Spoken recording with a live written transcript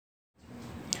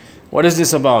What is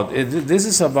this about? This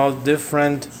is about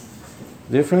different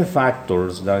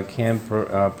factors that can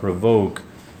provoke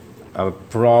a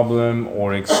problem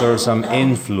or exert some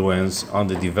influence on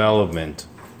the development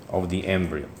of the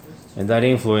embryo. And that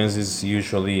influence is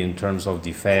usually in terms of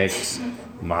defects,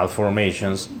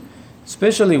 malformations,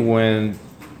 especially when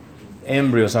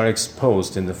embryos are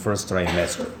exposed in the first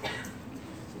trimester.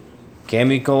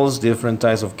 Chemicals, different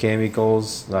types of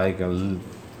chemicals like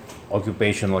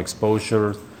occupational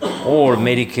exposure or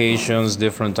medications,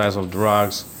 different types of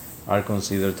drugs are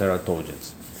considered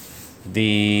teratogens.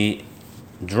 The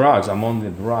drugs, among the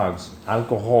drugs,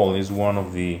 alcohol is one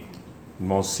of the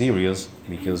most serious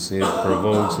because it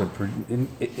provokes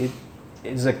it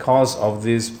is a cause of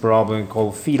this problem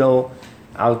called fetal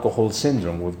alcohol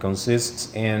syndrome, which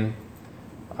consists in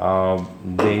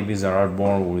babies that are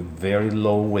born with very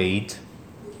low weight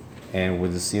and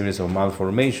with a series of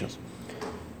malformations.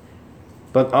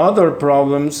 But other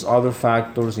problems, other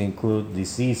factors include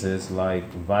diseases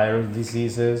like viral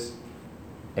diseases,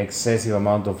 excessive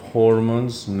amount of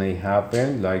hormones may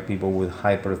happen, like people with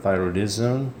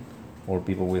hyperthyroidism or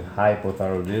people with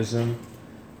hypothyroidism,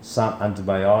 some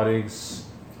antibiotics,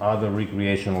 other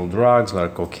recreational drugs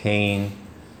like cocaine,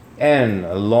 and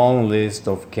a long list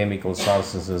of chemical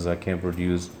substances that can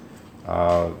produce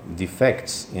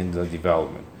defects in the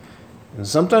development. And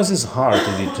sometimes it's hard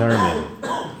to determine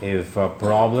if a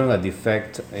problem, a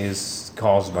defect, is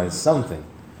caused by something,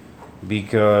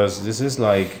 because this is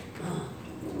like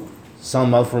some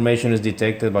malformation is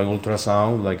detected by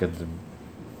ultrasound, like at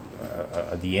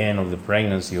the end of the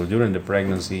pregnancy or during the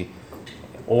pregnancy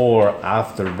or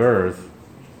after birth,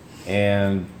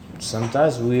 and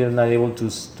sometimes we are not able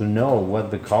to know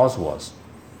what the cause was.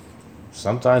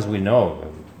 Sometimes we know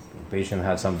the patient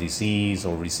had some disease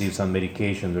or received some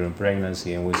medication during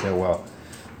pregnancy, and we say, well,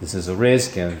 this is a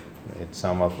risk and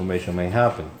some malformation may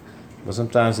happen. But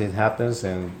sometimes it happens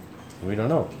and we don't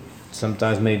know.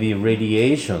 Sometimes maybe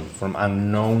radiation from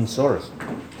unknown source.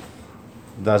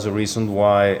 That's the reason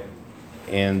why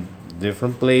in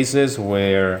different places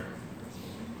where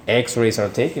X-rays are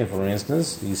taken, for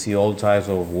instance, you see all types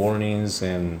of warnings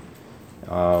and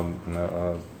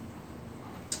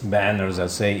banners that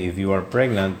say, if you are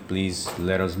pregnant, please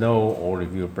let us know, or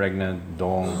if you're pregnant,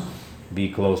 don't be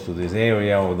close to this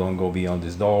area, or don't go beyond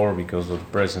this door because of the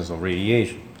presence of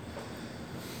radiation.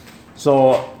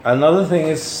 So another thing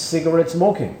is cigarette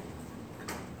smoking.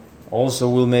 Also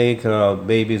will make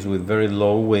babies with very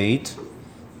low weight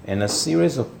and a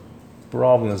series of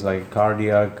problems like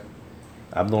cardiac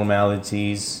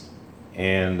abnormalities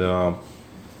and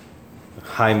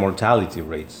high mortality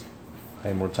rates.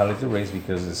 High mortality rates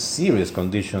because the serious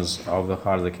conditions of the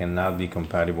heart that cannot be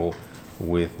compatible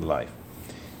with life.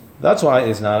 That's why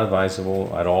it's not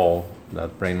advisable at all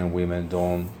that pregnant women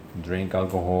don't drink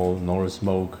alcohol nor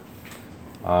smoke.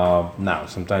 Now,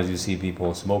 sometimes you see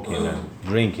people smoking and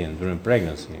drinking during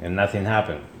pregnancy and nothing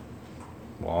happened.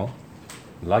 Well,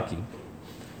 lucky.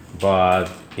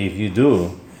 But if you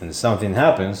do and something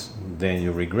happens, then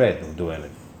you regret doing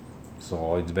it.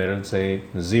 So it's better to say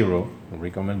zero. The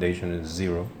recommendation is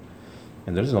zero.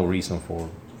 And there's no reason for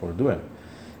doing it.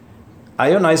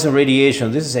 Ionizing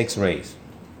radiation, this is X-rays.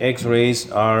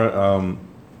 X-rays are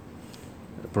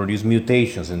produce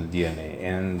mutations in the DNA,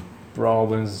 and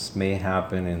problems may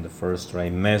happen in the first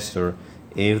trimester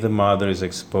if the mother is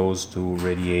exposed to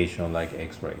radiation like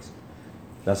X-rays.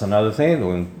 That's another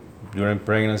thing. During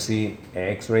pregnancy,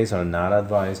 X-rays are not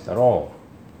advised at all,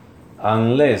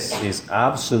 unless it's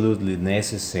absolutely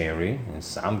necessary. In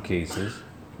some cases,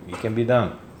 it can be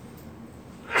done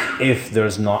if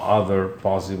there's no other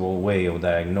possible way of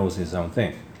diagnosing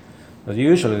something. But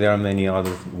usually there are many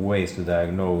other ways to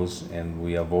diagnose, and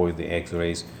we avoid the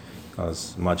X-rays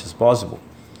as much as possible.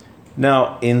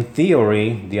 Now, in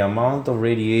theory, the amount of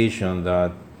radiation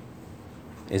that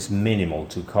is minimal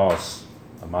to cause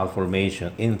a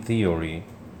malformation, in theory,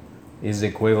 is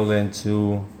equivalent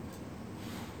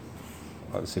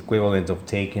of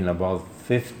taking about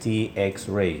 50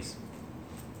 X-rays.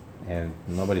 And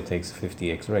nobody takes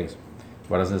 50 X-rays.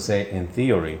 But as I say, in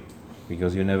theory,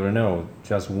 because you never know,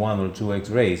 just 1 or 2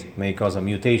 X-rays may cause a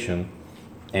mutation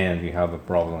and you have a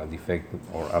problem, a defect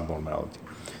or abnormality.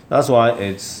 That's why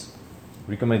its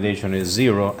recommendation is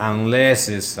zero unless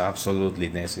it's absolutely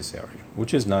necessary,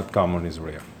 which is not common, is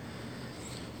rare.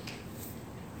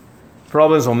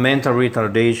 Problems of mental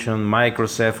retardation,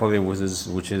 microcephaly,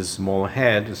 which is small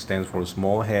head, stands for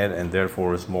small head and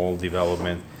therefore small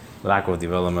development, lack of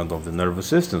development of the nervous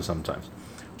system sometimes,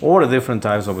 or the different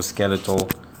types of skeletal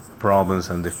problems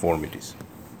and deformities.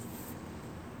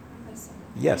 Professor,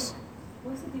 Yes.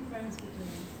 what's the difference between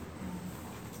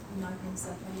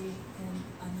Microcephaly and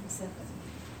anencephaly.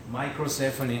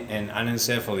 Microcephaly and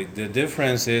anencephaly. The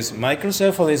difference is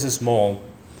microcephaly is a small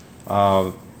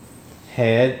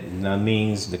head. That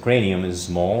means the cranium is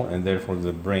small and therefore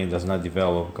the brain does not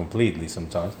develop completely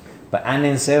sometimes. But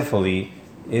anencephaly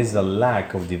is the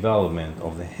lack of development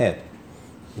of the head.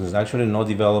 There's actually no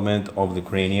development of the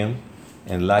cranium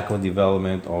and lack of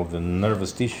development of the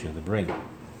nervous tissue, the brain.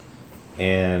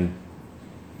 And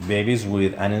babies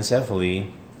with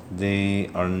anencephaly, they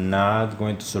are not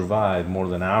going to survive more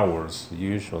than hours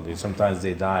usually. Sometimes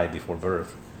they die before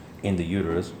birth in the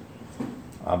uterus.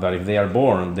 But if they are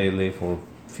born, they live for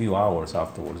a few hours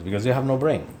afterwards because they have no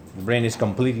brain. The brain is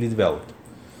completely developed.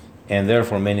 And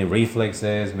therefore, many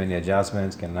reflexes, many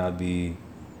adjustments cannot be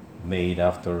made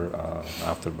after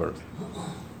birth.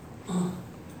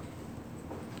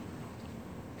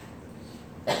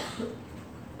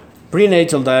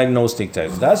 Prenatal diagnostic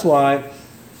tests. That's why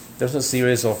there's a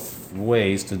series of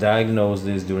ways to diagnose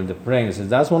this during the pregnancy.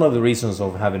 That's one of the reasons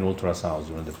of having ultrasounds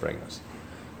during the pregnancy.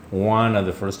 One at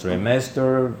the first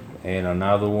trimester and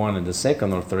another one in the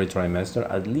second or third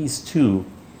trimester, at least two,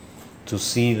 to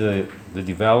see the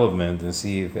development and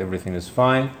see if everything is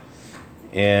fine.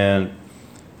 And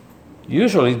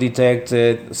usually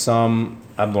detected some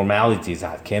abnormalities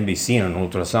that can be seen on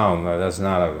ultrasound. That's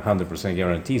not a 100%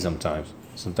 guarantee sometimes.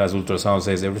 Sometimes ultrasound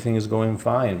says everything is going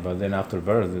fine, but then after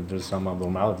birth there's some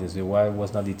abnormalities. Why it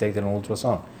was not detected on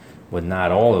ultrasound? But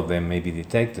not all of them may be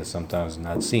detected, sometimes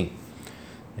not seen.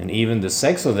 And even the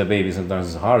sex of the baby sometimes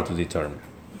is hard to determine.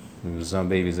 Because some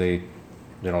babies, they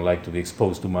don't like to be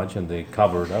exposed too much and they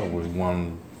cover it up with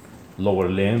one lower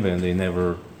limb and they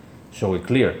never show it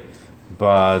clear.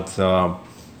 But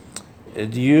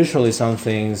usually some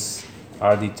things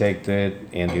are detected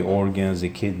in the organs, the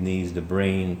kidneys, the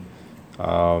brain,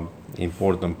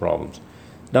 important problems.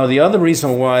 Now, the other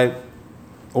reason why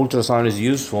ultrasound is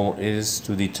useful is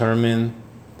to determine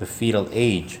the fetal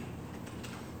age,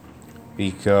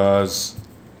 because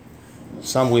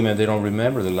some women, they don't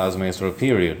remember the last menstrual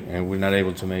period, and we're not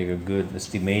able to make a good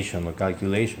estimation or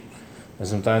calculation. And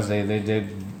sometimes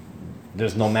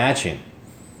there's no matching.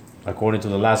 According to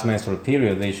the last menstrual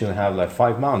period, they should have like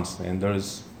 5 months, and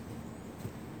there's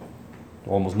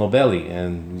almost no belly.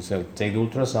 And you say, take the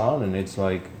ultrasound, and it's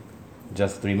like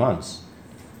just 3 months.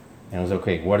 And I was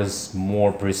okay, what is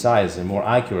more precise and more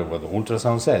accurate? What the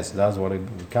ultrasound says, that's what it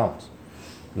counts.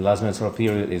 The last menstrual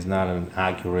period is not an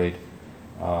accurate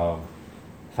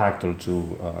factor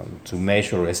to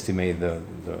measure or estimate the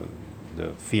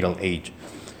fetal age.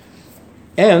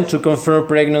 And to confirm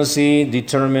pregnancy,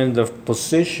 determine the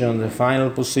position, the final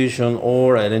position,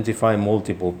 or identify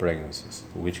multiple pregnancies,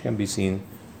 which can be seen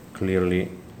clearly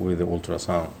with the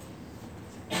ultrasound.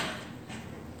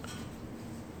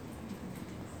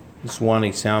 This is one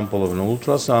example of an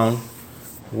ultrasound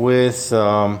with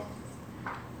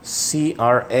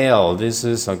CRL. This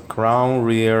is a crown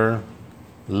rear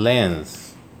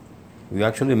length. We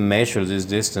actually measure this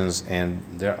distance, and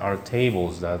there are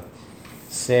tables that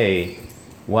say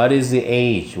what is the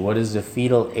age, what is the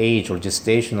fetal age or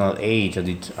gestational age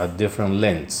at different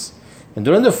lengths. And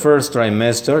during the first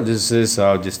trimester, this is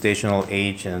our gestational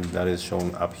age, and that is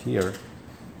shown up here,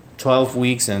 12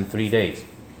 weeks and 3 days.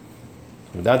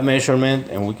 With that measurement,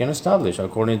 and we can establish,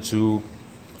 according to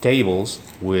tables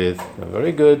with a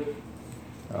very good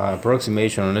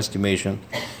approximation and estimation,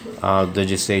 the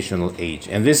gestational age.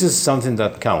 And this is something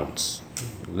that counts.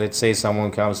 Let's say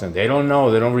someone comes and they don't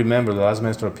know, they don't remember the last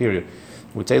menstrual period.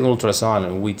 We take an ultrasound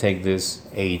and we take this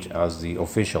age as the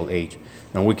official age.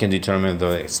 And we can determine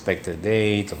the expected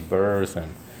date of birth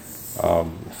and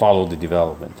follow the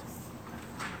development.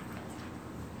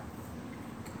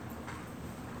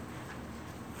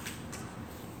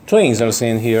 Twins are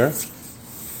seen here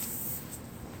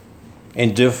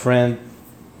in different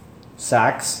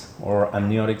sacs or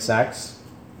amniotic sacs.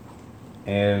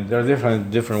 And there are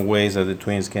different ways that the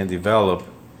twins can develop.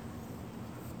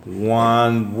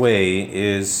 One way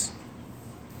is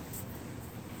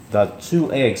that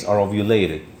 2 eggs are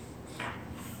ovulated.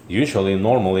 Usually,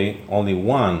 normally, only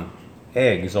 1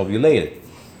 egg is ovulated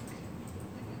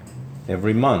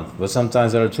every month, but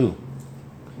sometimes there are 2.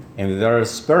 And if there is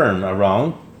sperm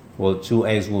around, well, 2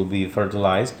 eggs will be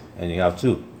fertilized, and you have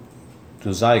 2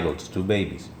 zygotes, 2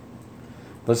 babies.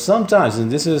 But sometimes,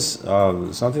 and this is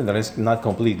something that is not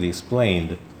completely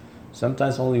explained,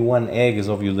 sometimes only 1 egg is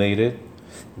ovulated.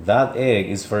 That egg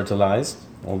is fertilized,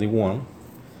 only 1.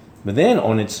 But then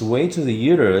on its way to the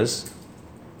uterus,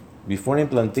 before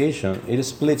implantation, it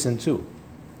splits in 2.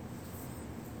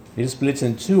 It splits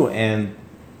in 2 and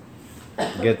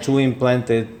get 2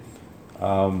 implanted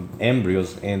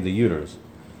embryos in the uterus.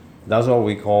 That's what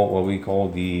we call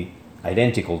the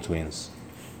identical twins,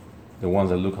 the ones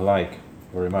that look alike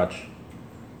very much.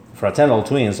 Fraternal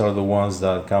twins are the ones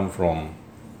that come from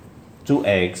 2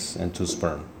 eggs and 2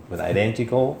 sperm. But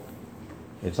identical,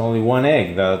 it's only 1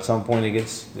 egg that at some point it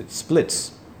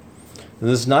splits.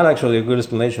 This is not actually a good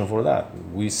explanation for that.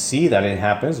 We see that it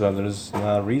happens, but there's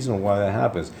no reason why that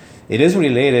happens. It is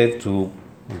related to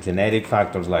genetic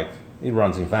factors, like it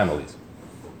runs in families.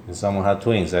 If someone had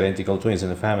twins, identical twins in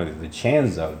the family, the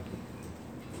chance that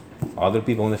other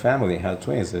people in the family had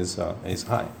twins is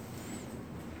high.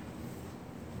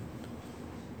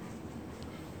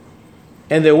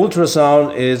 And the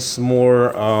ultrasound is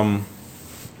more,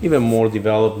 even more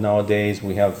developed nowadays.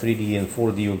 We have 3D and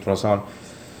 4D ultrasound,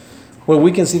 where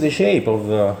we can see the shape of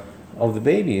the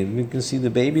baby. We can see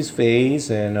the baby's face,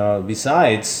 and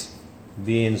besides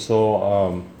being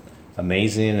so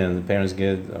amazing, and the parents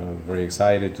get very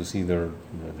excited to see the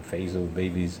face of the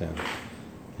babies,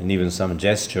 and even some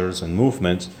gestures and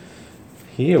movements.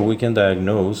 Here we can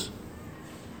diagnose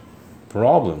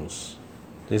problems.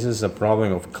 This is a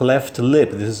problem of cleft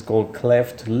lip. This is called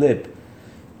cleft lip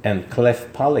and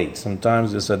cleft palate.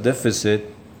 Sometimes there's a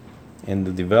deficit in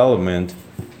the development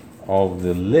of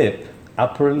the lip,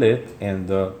 upper lip, and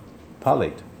the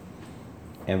palate.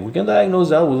 And we can diagnose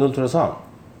that with ultrasound.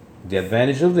 The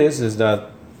advantage of this is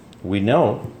that we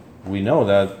know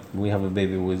that we have a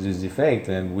baby with this defect,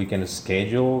 and we can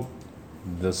schedule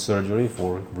the surgery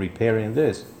for repairing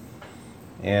this.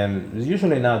 And it's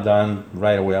usually not done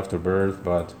right away after birth,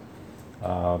 but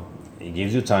it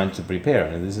gives you time to prepare.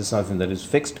 And this is something that is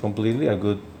fixed completely. A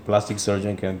good plastic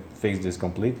surgeon can fix this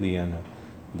completely, and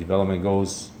development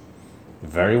goes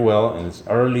very well. And it's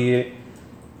early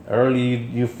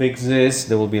you fix this,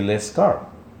 there will be less scar.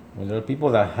 When there are people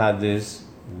that had this,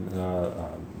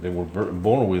 they were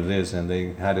born with this, and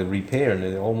they had it repaired,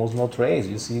 and there almost no trace.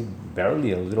 You see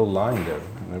barely a little line there,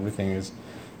 and everything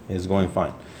is going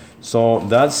fine. So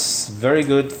that's very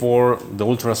good for the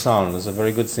ultrasound. It's a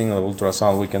very good thing, the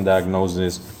ultrasound. We can diagnose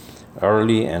this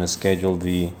early and schedule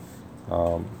the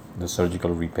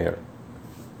surgical repair.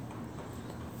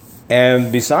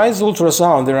 And besides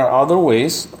ultrasound, there are other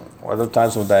ways, other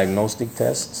types of diagnostic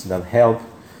tests that help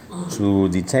to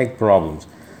detect problems.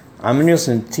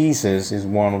 Amniocentesis is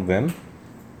one of them.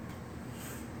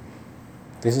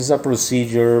 This is a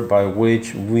procedure by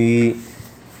which we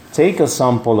take a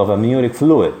sample of amniotic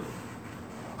fluid.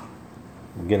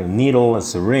 We get a needle, a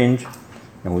syringe,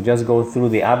 and we just go through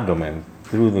the abdomen,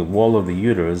 through the wall of the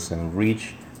uterus, and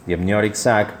reach the amniotic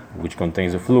sac, which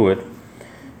contains the fluid.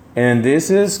 And this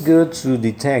is good to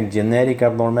detect genetic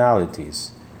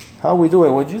abnormalities. How we do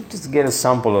it? Well, you just get a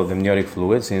sample of the amniotic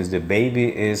fluid. Since the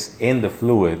baby is in the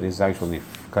fluid, it's actually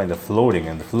kind of floating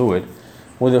in the fluid.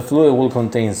 Well, the fluid will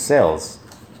contain cells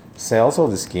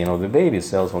of the skin of the baby,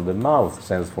 cells from the mouth,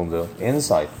 cells from the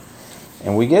inside.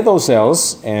 And we get those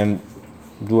cells and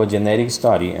do a genetic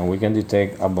study, and we can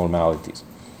detect abnormalities.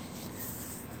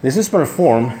 This is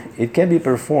performed, it can be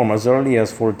performed as early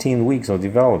as 14 weeks of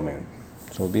development.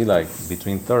 So it'll be like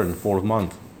between 3rd and 4th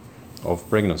month of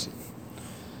pregnancy.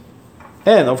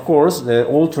 And of course, the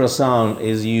ultrasound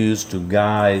is used to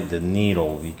guide the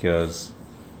needle, because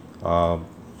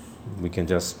we can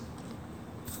just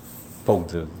poke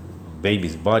the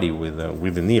baby's body with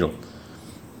the needle,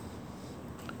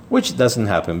 which doesn't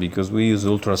happen because we use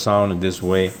ultrasound in this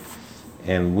way,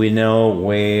 and we know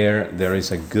where there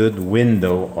is a good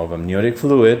window of amniotic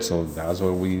fluid, so that's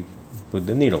where we put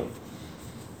the needle.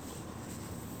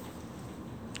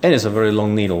 And it's a very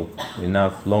long needle,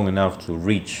 long enough to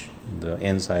reach the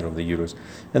inside of the uterus.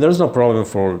 And there's no problem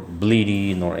for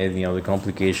bleeding or any other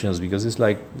complications, because it's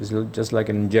just like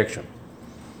an injection.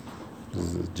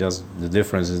 Just the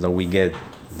difference is that we get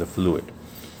the fluid.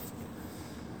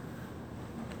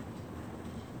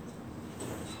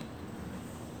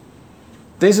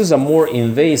 This is a more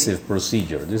invasive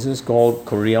procedure. This is called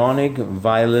chorionic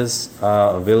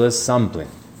villus sampling.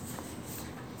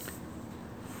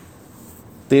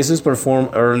 This is performed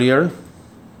earlier,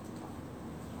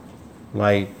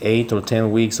 like 8 or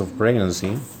 10 weeks of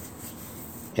pregnancy.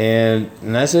 And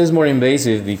I say it's more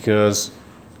invasive because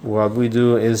what we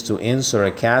do is to insert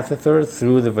a catheter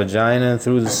through the vagina and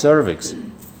through the cervix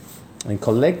and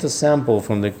collect a sample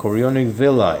from the chorionic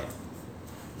villi.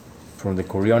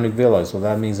 So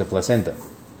that means the placenta.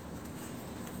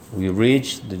 We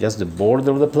reach just the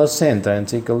border of the placenta and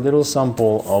take a little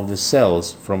sample of the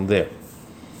cells from there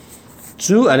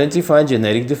to identify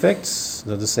genetic defects.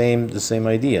 They're the same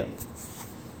idea.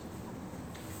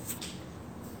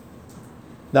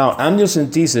 Now,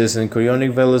 amniocentesis and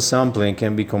chorionic villus sampling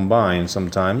can be combined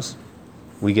sometimes.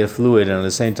 We get fluid, and at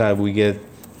the same time we get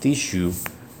tissue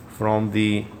from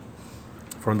the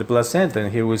placenta.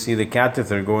 And here we see the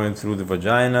catheter going through the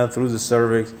vagina, through the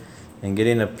cervix, and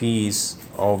getting a piece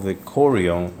of the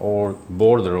chorion or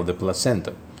border of the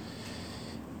placenta.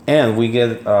 And we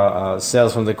get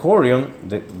cells from the chorion.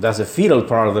 That's a fetal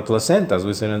part of the placenta, as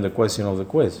we said in the question of the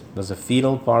quiz. That's a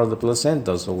fetal part of the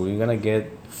placenta, so we're going to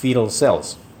get fetal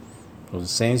cells. So the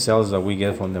same cells that we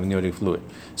get from the amniotic fluid.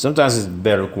 Sometimes it's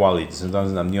better quality.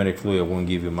 Sometimes the amniotic fluid won't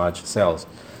give you much cells.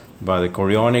 But the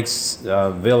chorionic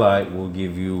villi will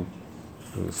give you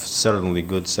certainly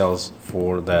good cells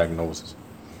for diagnosis.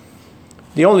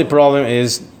 The only problem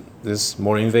is this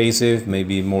more invasive,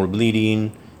 maybe more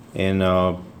bleeding, and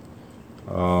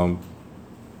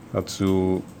that's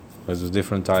a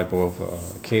different type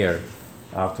of care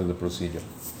after the procedure.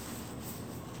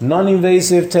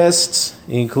 Non-invasive tests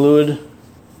include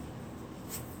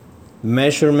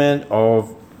measurement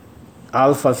of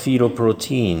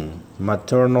alpha-fetoprotein,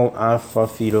 maternal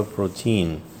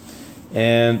alpha-fetoprotein,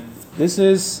 and this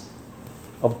is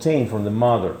obtained from the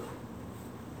mother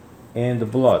in the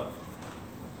blood.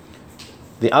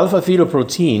 The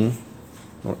alpha-fetoprotein,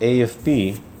 or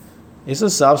AFP, is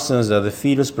a substance that the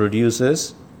fetus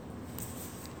produces,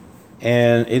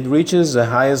 and it reaches the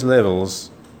highest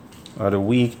levels at a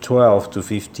week 12 to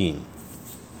 15.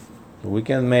 We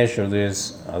can measure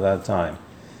this at that time.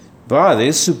 But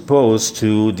it's supposed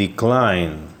to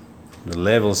decline. The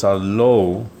levels are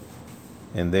low,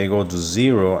 and they go to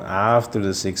zero after the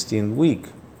 16th week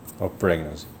of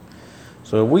pregnancy.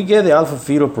 So if we get the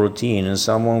alpha-fetoprotein in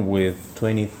someone with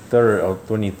 23 or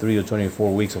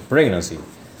 24 weeks of pregnancy,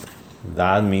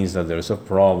 that means that there's a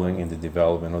problem in the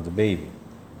development of the baby.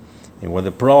 And what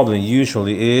the problem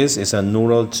usually is a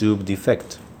neural tube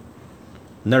defect,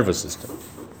 nervous system.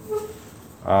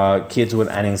 Kids with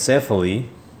anencephaly,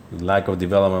 lack of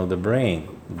development of the brain,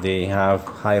 they have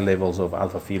high levels of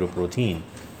alpha-fetoprotein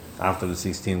after the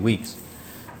 16 weeks.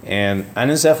 And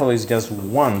anencephaly is just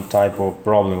one type of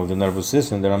problem of the nervous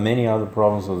system. There are many other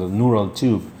problems of the neural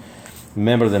tube.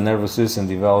 Remember, the nervous system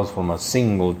develops from a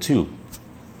single tube.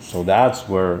 So that's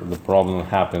where the problem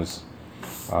happens,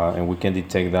 and we can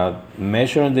detect that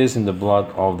measuring this in the blood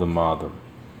of the mother.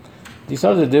 These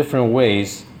are the different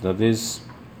ways that these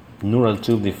neural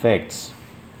tube defects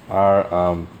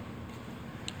are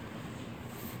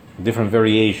different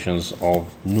variations of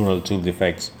neural tube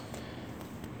defects.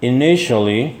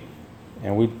 Initially,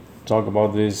 and we talk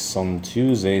about this on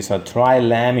Tuesday, it's a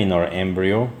trilaminar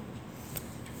embryo.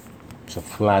 It's a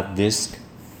flat disc,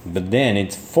 but then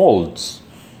it folds.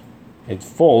 It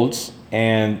folds,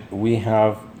 and we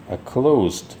have a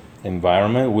closed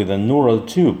environment with a neural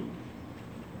tube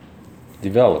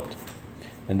developed.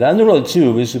 And that neural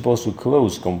tube is supposed to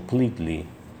close completely.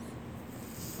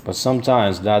 But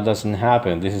sometimes that doesn't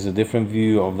happen. This is a different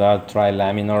view of that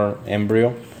trilaminar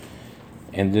embryo.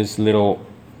 And these little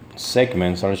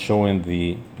segments are showing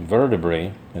the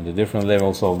vertebrae and the different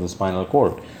levels of the spinal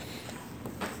cord.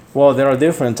 Well, there are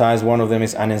different types. One of them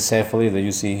is anencephaly that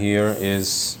you see here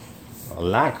is a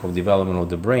lack of development of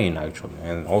the brain, actually,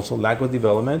 and also lack of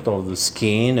development of the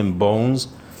skin and bones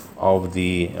of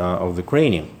the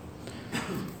cranium.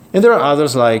 And there are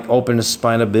others like open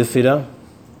spina bifida,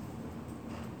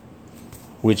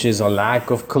 which is a lack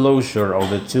of closure of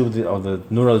the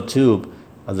neural tube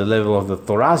at the level of the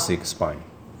thoracic spine.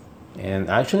 And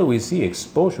actually we see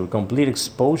exposure, complete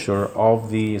exposure of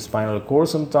the spinal cord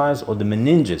sometimes, or the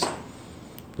meninges.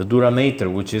 The dura mater,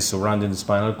 which is surrounding the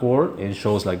spinal cord, it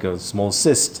shows like a small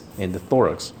cyst in the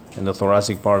thorax, in the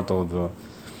thoracic part of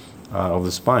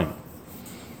the spine.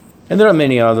 And there are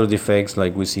many other defects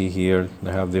like we see here.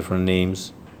 They have different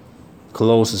names.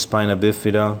 Closed spina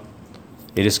bifida.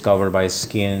 It is covered by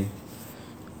skin.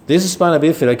 This spina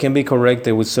bifida can be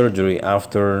corrected with surgery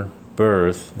after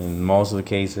birth in most of the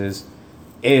cases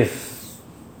if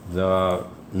the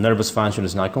nervous function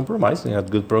is not compromised. They have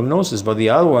good prognosis, but the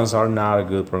other ones are not a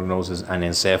good prognosis.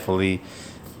 Anencephaly,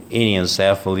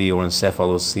 anencephaly, or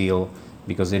encephalocele,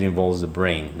 because it involves the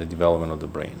brain, the development of the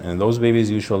brain. And those babies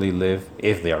usually live,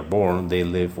 if they are born, they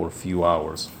live for a few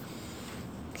hours.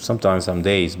 Sometimes some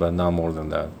days, but not more than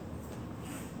that.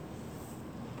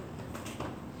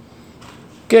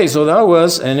 Okay, so that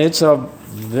was, and it's a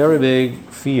very big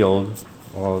field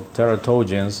of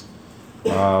teratogens,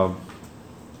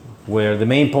 where the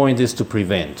main point is to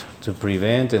prevent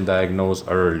and diagnose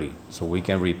early, so we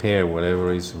can repair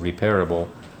whatever is repairable,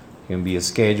 can be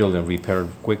scheduled and repaired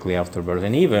quickly after birth.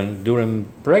 And even during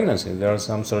pregnancy, there are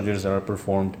some surgeries that are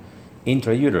performed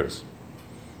intrauterus.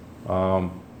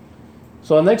 So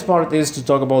the next part is to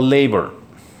talk about labor.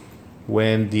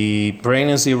 When the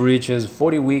pregnancy reaches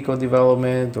 40 weeks of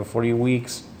development or 40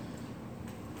 weeks,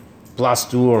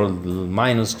 +2 or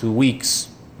 -2 weeks,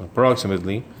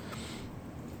 approximately,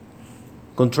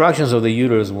 contractions of the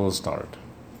uterus will start.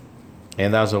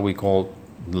 And that's what we call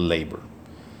labor.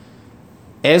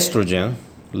 Estrogen,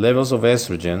 levels of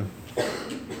estrogen,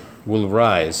 will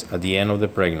rise at the end of the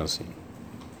pregnancy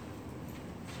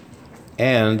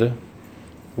and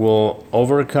will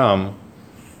overcome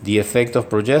the effect of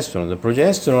progesterone. The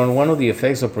progesterone, one of the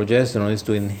effects of progesterone is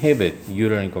to inhibit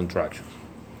uterine contractions.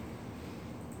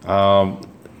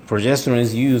 Progesterone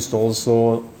is used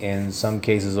also in some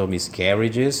cases of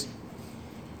miscarriages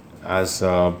as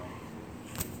to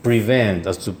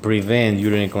prevent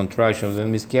uterine contractions.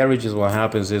 And miscarriages, what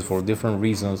happens is, for different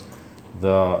reasons,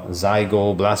 the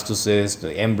zygote, blastocyst,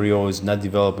 the embryo is not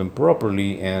developing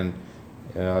properly, and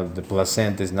the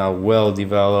placenta is not well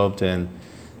developed, and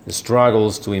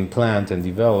struggles to implant and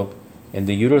develop, and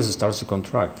the uterus starts to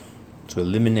contract to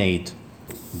eliminate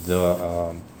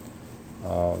the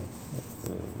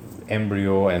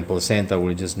embryo and placenta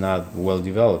were just not well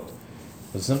developed.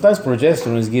 But sometimes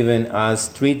progesterone is given as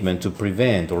treatment to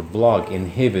prevent or block,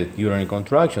 inhibit uterine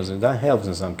contractions, and that helps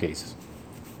in some cases.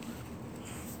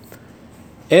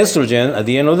 Estrogen, at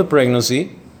the end of the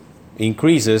pregnancy,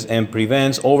 increases and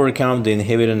overcomes the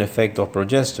inhibiting effect of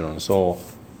progesterone. So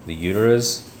the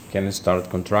uterus can start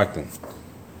contracting.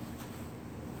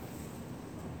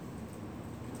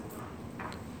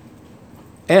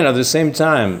 And at the same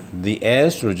time, the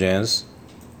estrogens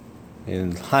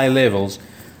in high levels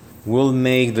will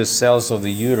make the cells of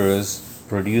the uterus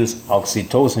produce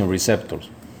oxytocin receptors.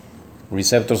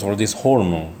 Receptors for this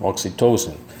hormone,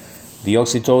 oxytocin. The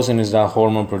oxytocin is that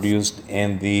hormone produced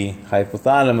in the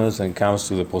hypothalamus and comes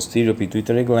to the posterior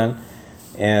pituitary gland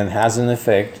and has an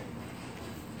effect,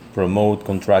 promote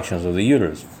contractions of the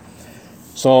uterus.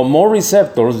 So more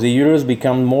receptors, the uterus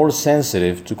becomes more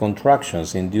sensitive to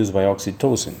contractions induced by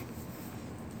oxytocin.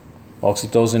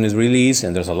 Oxytocin is released,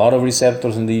 and there's a lot of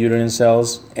receptors in the uterine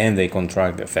cells, and they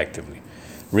contract effectively.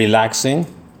 Relaxin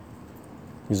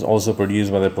is also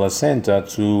produced by the placenta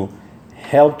to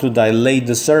help to dilate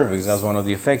the cervix. That's one of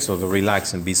the effects of the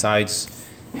relaxin, besides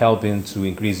helping to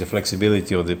increase the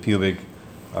flexibility of the pubic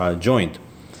joint.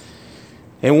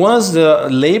 And once the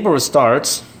labor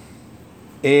starts,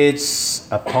 it's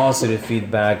a positive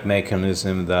feedback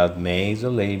mechanism that makes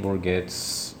the labor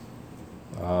gets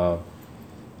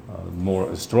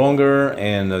more stronger,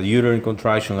 and the uterine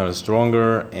contractions are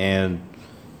stronger, and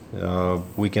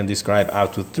we can describe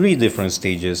up to 3 different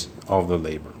stages of the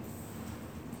labor.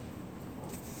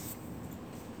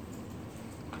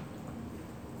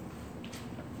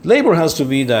 Labor has to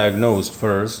be diagnosed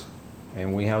first,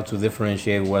 and we have to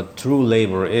differentiate what true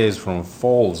labor is from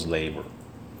false labor.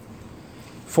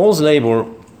 False labor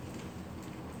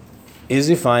is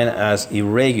defined as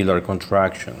irregular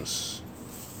contractions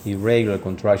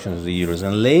of the uterus.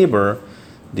 In labor,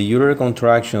 the uterine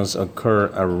contractions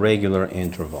occur at regular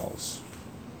intervals.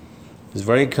 It's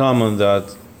very common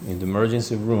that in the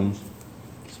emergency rooms,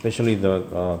 especially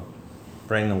the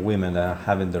pregnant women that are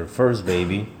having their first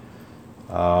baby,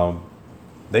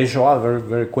 they show up very,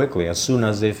 very quickly. As soon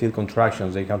as they feel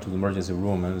contractions, they come to the emergency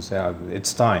room and say,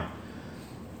 it's time.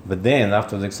 But then,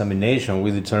 after the examination,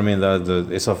 we determine that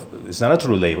it's not a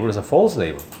true labor, it's a false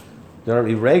labor. There are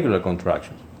irregular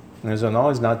contractions. And so, no,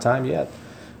 it's not time yet.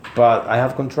 But I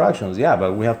have contractions, yeah,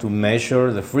 but we have to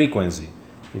measure the frequency.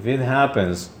 If it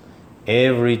happens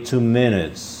every 2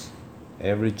 minutes,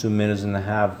 every 2 minutes and a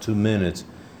half, 2 minutes,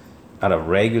 at a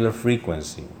regular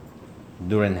frequency,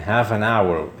 during half an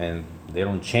hour, and they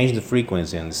don't change the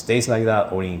frequency and it stays like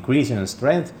that or increasing in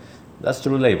strength, that's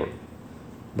true labor.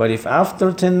 But if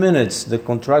after 10 minutes the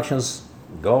contractions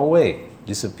go away,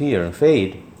 disappear, and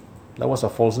fade, that was a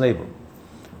false labor.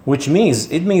 Which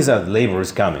means, it means that labor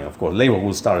is coming. Of course, labor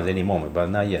will start at any moment, but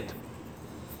not yet.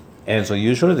 And so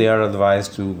usually they are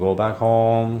advised to go back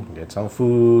home, get some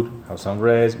food, have some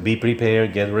rest, be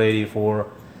prepared, get ready for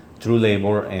true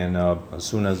labor, and as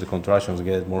soon as the contractions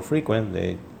get more frequent,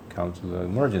 they come to the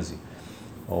emergency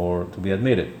or to be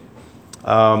admitted.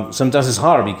 Sometimes it's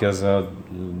hard because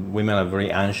women are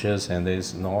very anxious and they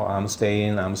say, no, I'm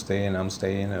staying,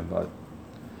 but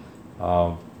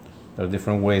there are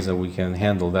different ways that we can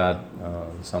handle that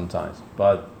sometimes.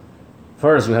 But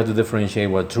first, we have to differentiate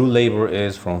what true labor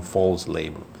is from false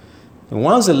labor. And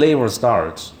once the labor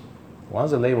starts,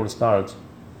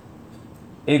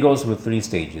 it goes through 3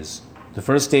 stages. The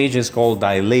first stage is called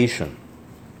dilation.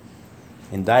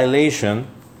 In dilation,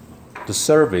 the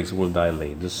cervix will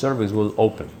dilate. The cervix will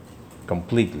open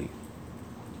completely.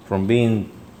 From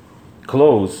being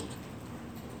closed,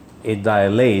 it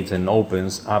dilates and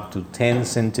opens up to 10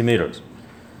 centimeters.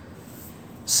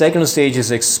 Second stage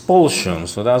is expulsion.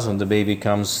 So that's when the baby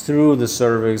comes through the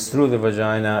cervix, through the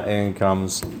vagina, and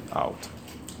comes out.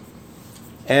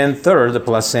 And third, the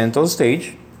placental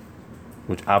stage,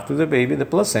 which after the baby, the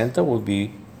placenta will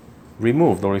be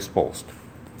removed or expulsed.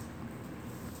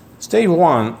 Stage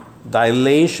 1,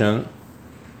 dilation,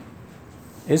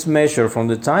 is measured from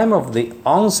the time of the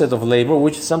onset of labor,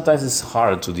 which sometimes is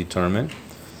hard to determine,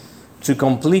 to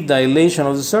complete dilation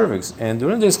of the cervix. And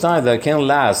during this time, that can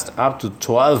last up to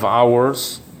 12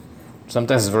 hours.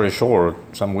 Sometimes it's very short.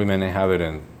 Some women have it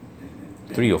in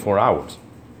 3 or 4 hours,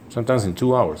 sometimes in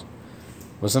 2 hours.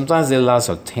 But sometimes they last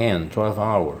 10, 12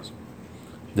 hours.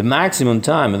 The maximum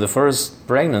time in the first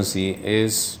pregnancy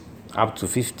is up to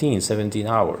 15, 17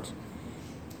 hours.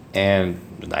 And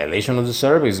the dilation of the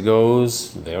cervix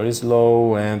goes very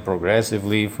slow and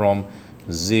progressively from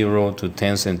 0 to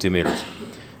 10 centimeters.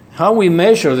 How we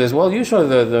measure this? Well, usually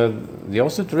the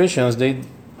obstetricians, they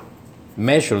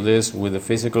measure this with a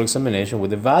physical examination,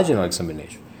 with a vaginal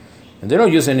examination. And they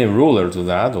don't use any ruler to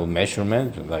that or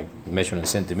measurement, like measuring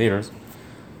centimeters.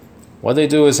 What they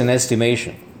do is an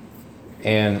estimation.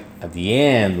 And at the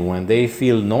end, when they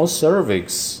feel no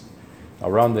cervix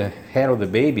around the head of the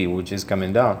baby, which is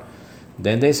coming down,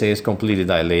 then they say it's completely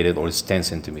dilated or it's 10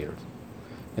 centimeters.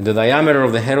 And the diameter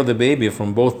of the head of the baby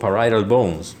from both parietal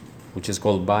bones, which is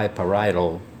called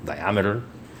biparietal diameter,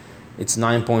 it's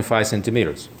 9.5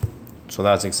 centimeters. So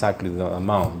that's exactly the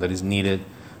amount that is needed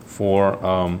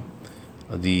for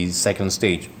the second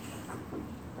stage.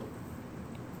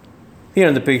 Here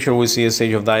in the picture we see a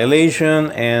stage of dilation,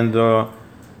 and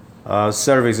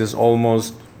cervix is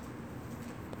almost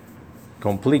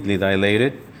completely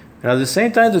dilated. And at the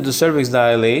same time that the cervix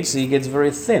dilates, it gets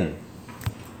very thin.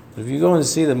 If you go and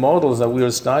see the models that we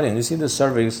are studying, you see the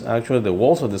cervix, actually the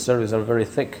walls of the cervix are very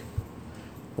thick.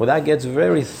 Well, that gets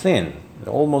very thin. It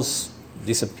almost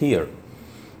disappears.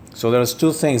 So there's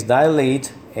two things,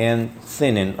 dilate and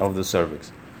thinning of the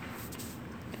cervix.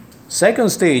 Second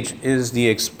stage is the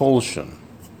expulsion.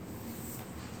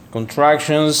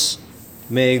 Contractions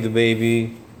make the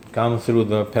baby come through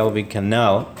the pelvic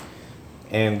canal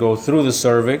and go through the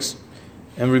cervix.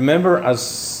 And remember,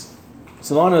 as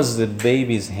long as the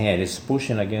baby's head is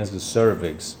pushing against the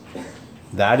cervix,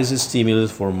 that is a stimulus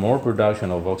for more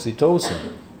production of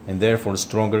oxytocin and therefore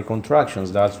stronger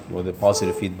contractions. That's what the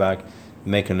positive feedback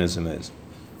mechanism is.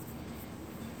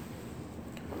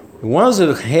 Once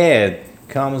the head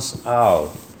comes out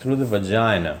through the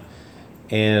vagina,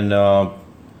 and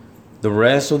the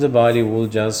rest of the body will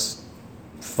just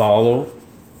follow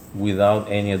without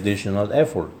any additional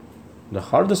effort. The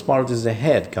hardest part is the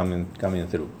head coming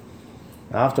through.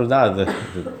 After that,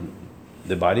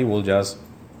 the body will just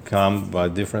come by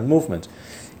different movements.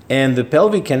 And the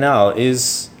pelvic canal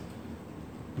is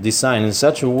designed in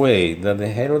such a way that the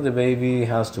head of the baby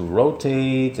has to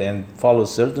rotate and follow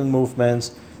certain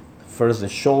movements. First the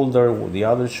shoulder, the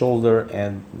other shoulder,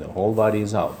 and the whole body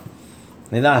is out.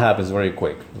 And that happens very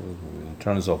quick. In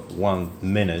terms of 1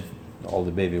 minute, all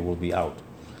the baby will be out.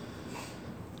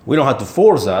 We don't have to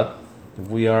force that. If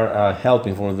we are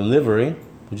helping for delivery,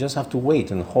 we just have to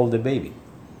wait and hold the baby.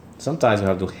 Sometimes you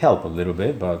have to help a little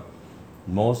bit, but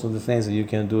most of the things that you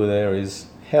can do there is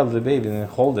help the baby and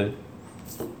hold it,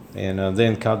 and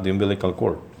then cut the umbilical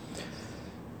cord.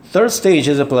 Third stage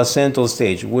is a placental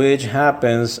stage, which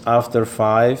happens after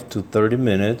 5 to 30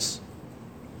 minutes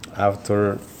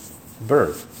after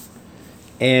birth.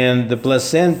 And the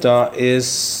placenta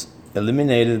is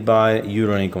eliminated by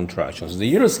uterine contractions. The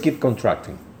uterus keeps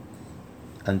contracting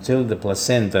until the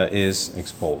placenta is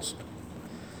exposed.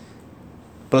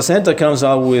 Placenta comes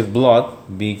out with blood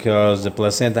because the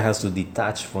placenta has to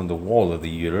detach from the wall of the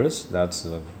uterus. That's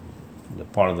the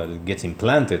part that gets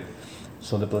implanted.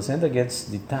 So the placenta gets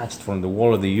detached from the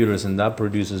wall of the uterus, and that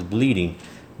produces bleeding.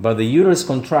 But the uterus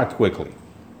contracts quickly.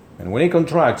 And when it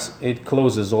contracts, it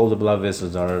closes all the blood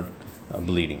vessels that are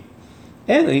bleeding.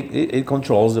 And it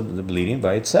controls the bleeding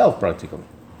by itself, practically.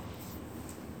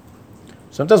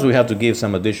 Sometimes we have to give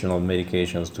some additional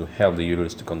medications to help the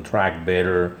uterus to contract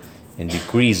better and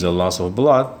decrease the loss of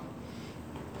blood.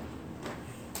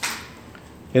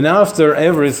 And after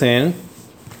everything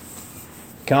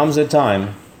comes a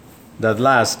time that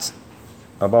lasts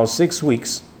about 6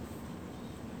 weeks.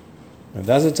 And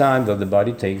that's the time that the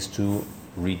body takes to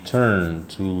return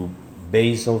to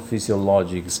basal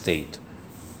physiologic state.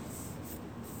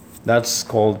 That's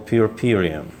called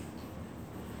puerperium.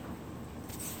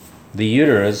 The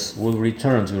uterus will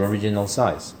return to the original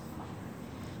size.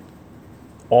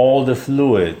 All the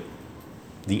fluid,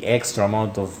 the extra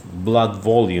amount of blood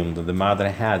volume that the mother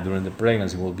had during the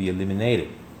pregnancy will be eliminated.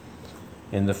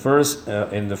 In the first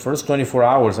 24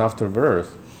 hours after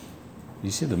birth, You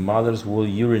see, the mothers will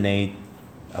urinate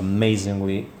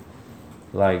amazingly,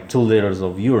 like 2 liters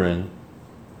of urine,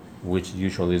 which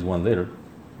usually is 1 liter.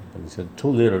 But he said 2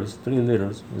 liters, 3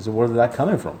 liters. He said, where did that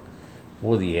coming from?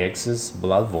 Well, the excess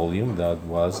blood volume that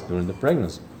was during the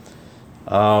pregnancy.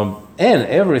 And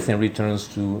everything returns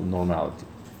to normality.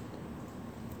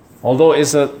 Although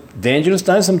it's a dangerous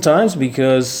time sometimes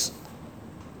because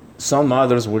some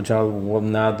mothers which are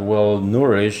not well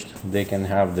nourished, they can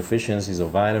have deficiencies of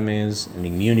vitamins, and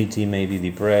immunity may be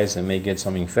depressed and may get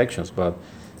some infections. But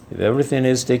if everything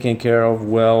is taken care of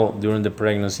well during the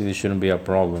pregnancy, there shouldn't be a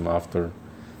problem after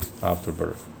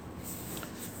birth.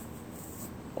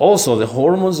 Also, the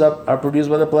hormones that are produced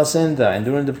by the placenta and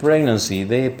during the pregnancy,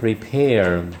 they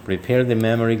prepare the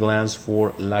mammary glands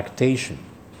for lactation.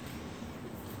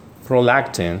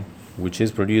 Prolactin, which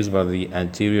is produced by the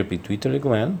anterior pituitary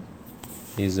gland,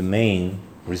 is the main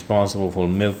responsible for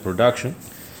milk production.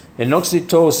 And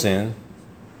oxytocin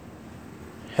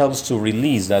helps to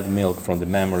release that milk from the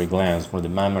mammary glands, from the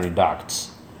mammary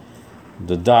ducts.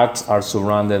 The ducts are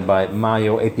surrounded by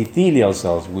myoepithelial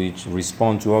cells which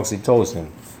respond to oxytocin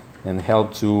and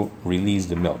help to release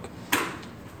the milk.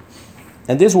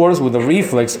 And this works with a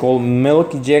reflex called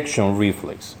milk ejection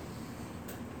reflex,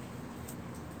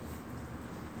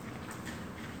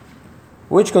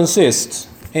 which consists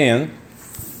in,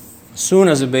 as soon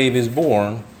as the baby is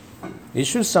born, it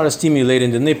should start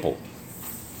stimulating the nipple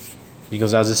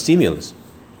because that's a stimulus.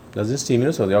 That's the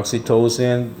stimulus, so the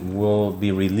oxytocin will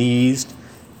be released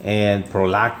and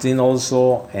prolactin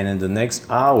also, and in the next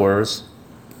hours,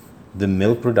 the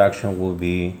milk production will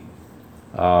be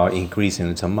increasing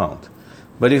its amount.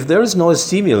 But if there is no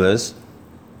stimulus,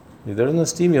 then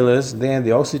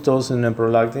the oxytocin and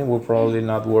prolactin will probably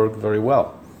not work very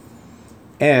well.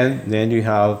 And then you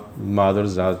have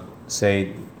mothers that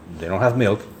say they don't have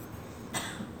milk,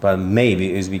 but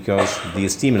maybe it's because the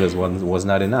stimulus was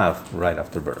not enough right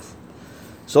after birth.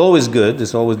 It's always good,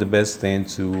 it's always the best thing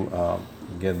to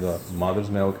get the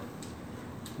mother's milk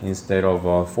instead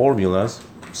of formulas.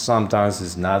 Sometimes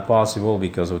it's not possible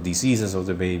because of diseases of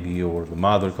the baby or the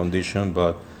mother condition,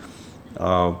 but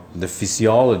the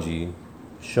physiology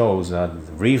shows that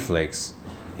the reflex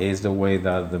is the way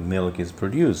that the milk is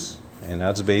produced, and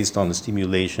that's based on the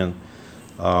stimulation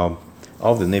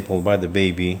of the nipple by the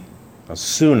baby as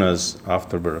soon as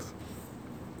after birth.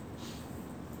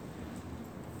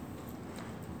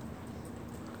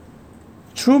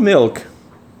 True milk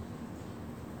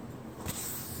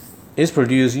is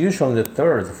produced usually on the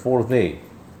 3rd, 4th day.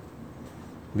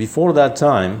 Before that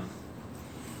time,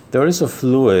 there is a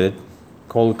fluid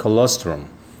called colostrum.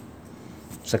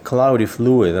 It's a cloudy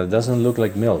fluid that doesn't look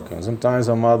like milk. And sometimes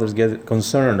our mothers get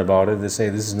concerned about it. They say,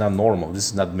 this is not normal, this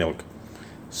is not milk.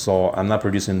 So I'm not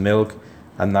producing milk,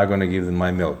 I'm not going to give them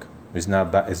my milk. It's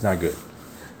not good.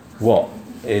 Well,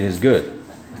 it is good.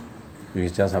 You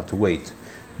just have to wait.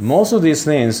 Most of these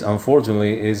things,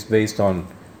 unfortunately, is based on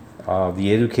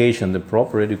the education, the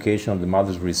proper education the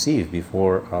mothers receive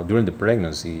before, during the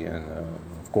pregnancy, and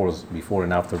of course before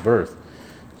and after birth.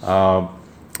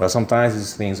 But sometimes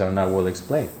these things are not well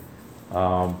explained.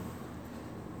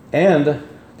 And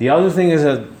the other thing is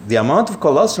that the amount of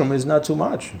colostrum is not too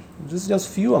much. It's just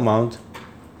few amount.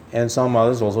 And some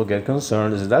mothers also get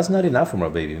concerned. They say, that's not enough for my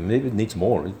baby. Maybe it needs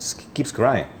more. It just keeps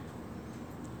crying.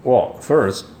 Well,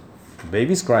 first,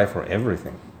 babies cry for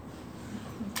everything.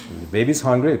 If the baby's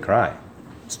hungry, they cry.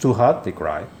 It's too hot, they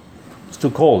cry. It's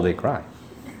too cold, they cry.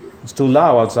 It's too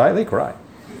loud outside, they cry.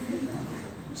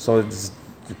 So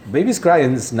babies cry,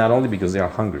 and it's not only because they are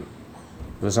hungry.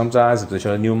 But sometimes if they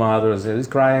show a new mother, they say, he's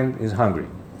crying, he's hungry.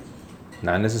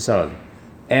 Not necessarily.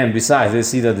 And besides, they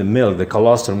see that the milk, the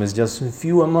colostrum, is just a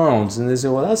few amounts. And they say,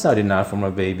 well, that's not enough for my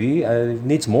baby. It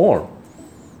needs more.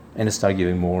 And they start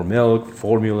giving more milk,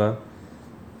 formula.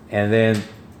 And then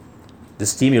the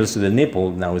stimulus to the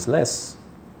nipple now is less.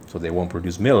 So they won't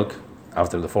produce milk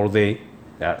after the 4th day.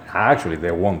 Actually,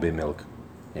 there won't be milk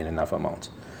in enough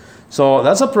amounts. So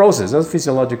that's a process, that's a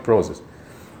physiologic process.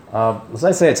 As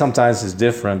I said, sometimes it's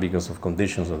different because of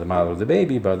conditions of the mother or the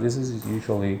baby, but this is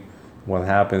usually what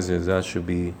happens is that should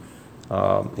be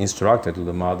instructed to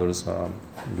the mothers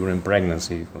during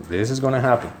pregnancy. This is going to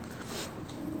happen.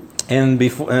 And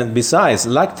besides,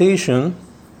 lactation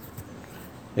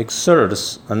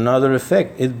exerts another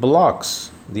effect. It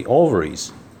blocks the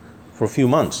ovaries for a few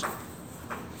months.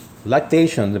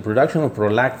 Lactation, the production of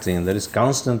prolactin that is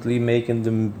constantly making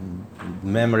the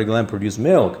mammary gland produce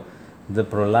milk, the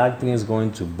prolactin is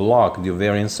going to block the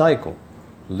ovarian cycle.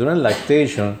 During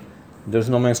lactation, there's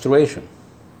no menstruation.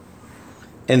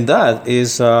 And that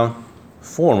is a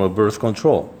form of birth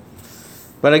control.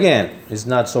 But again, it's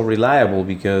not so reliable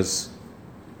because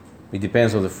It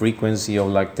depends on the frequency of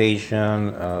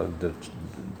lactation. The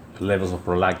levels of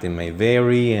prolactin may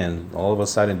vary, and all of a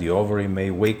sudden the ovary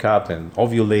may wake up and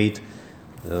ovulate.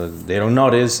 They don't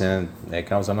notice, and there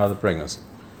comes another pregnancy.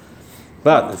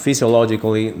 But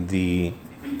physiologically, the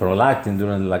prolactin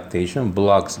during lactation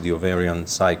blocks the ovarian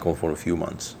cycle for a few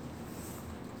months.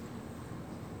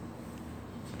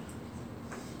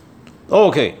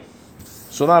 Okay,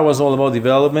 so that was all about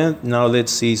development. Now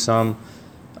let's see some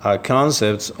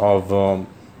concepts of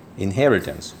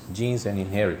inheritance, genes and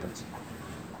inheritance.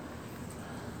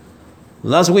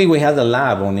 Last week we had a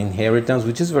lab on inheritance,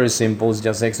 which is very simple. It's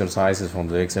just exercises from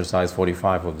the exercise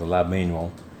 45 of the lab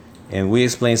manual. And we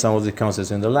explained some of the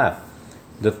concepts in the lab.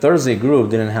 The Thursday group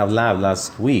didn't have lab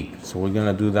last week, so we're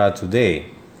going to do that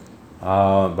today.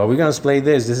 But we're going to explain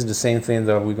this. This is the same thing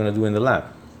that we're going to do in the lab.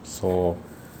 So,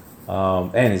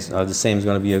 and it's, the same is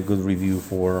going to be a good review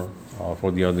for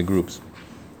the other groups.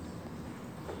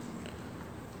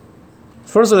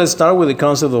 First, let's start with the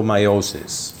concept of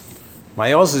meiosis.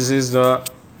 Meiosis is the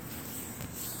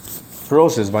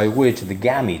process by which the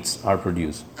gametes are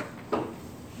produced,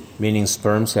 meaning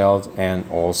sperm cells and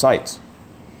oocytes.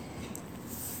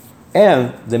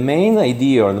 And the main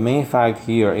idea or the main fact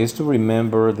here is to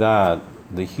remember that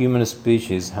the human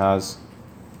species has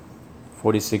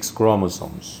 46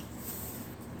 chromosomes.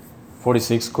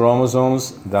 46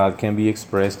 chromosomes that can be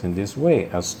expressed in this way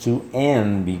as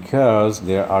 2n because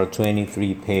there are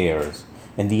 23 pairs.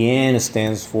 And the n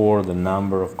stands for the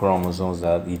number of chromosomes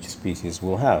that each species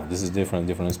will have. This is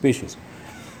different species.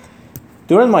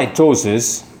 During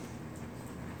mitosis,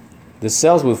 the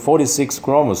cells with 46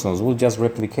 chromosomes will just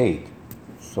replicate.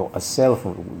 So a cell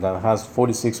that has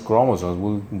 46 chromosomes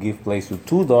will give place to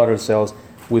two daughter cells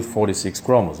with 46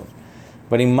 chromosomes.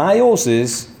 But in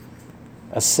meiosis,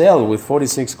 a cell with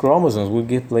 46 chromosomes will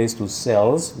give place to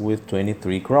cells with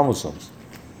 23 chromosomes.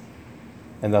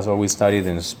 And that's what we studied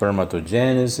in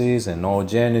spermatogenesis and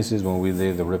oogenesis when we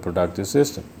did the reproductive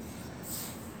system.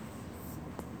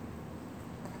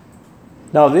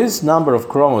 Now, this number of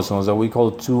chromosomes that we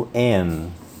call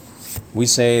 2n, we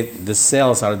say the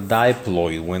cells are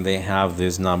diploid when they have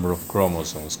this number of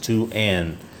chromosomes,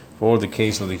 2n. For the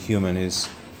case of the human is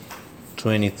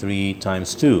 23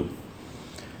 times 2.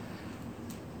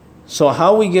 So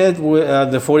how we get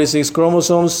the 46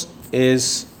 chromosomes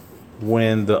is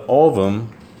when the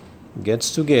ovum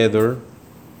gets together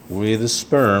with the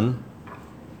sperm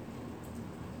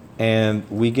and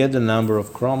we get the number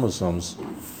of chromosomes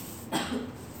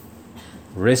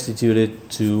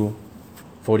restituted to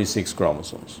 46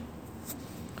 chromosomes.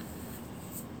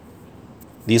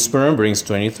 The sperm brings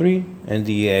 23 and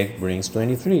the egg brings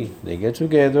 23. They get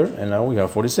together and now we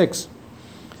have 46.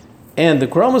 And the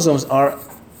chromosomes are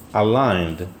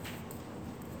aligned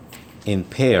in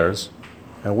pairs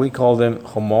and we call them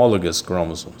homologous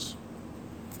chromosomes.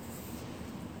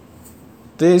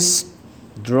 This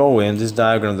drawing, this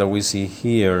diagram that we see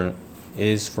here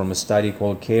is from a study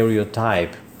called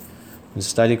karyotype. The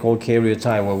study called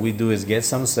karyotype, what we do is get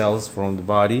some cells from the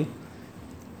body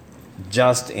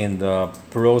just in the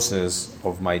process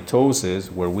of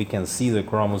mitosis where we can see the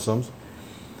chromosomes,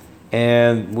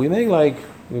 and we make like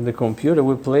in the computer,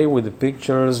 we play with the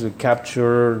pictures, we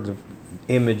capture the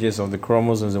images of the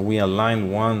chromosomes and we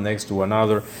align one next to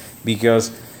another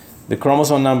because the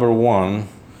chromosome number 1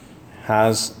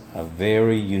 has a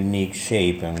very unique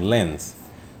shape and length.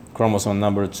 Chromosome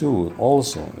number 2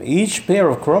 also. Each pair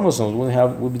of chromosomes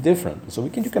will be different. So you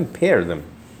can pair them.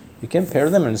 You can pair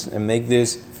them and make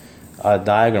this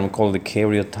diagram called the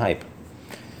karyotype.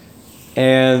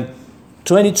 And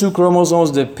 22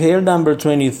 chromosomes, the pair number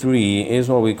 23 is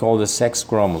what we call the sex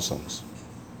chromosomes.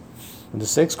 The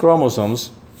sex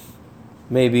chromosomes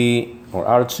may be, or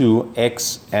are two,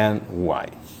 X and Y.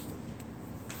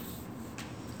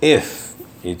 If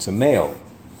it's a male,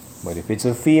 but if it's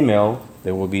a female,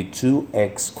 there will be two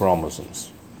X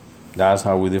chromosomes. That's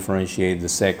how we differentiate the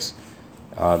sex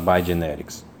by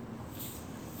genetics.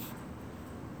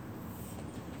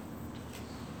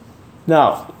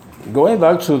 Now, going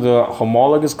back to the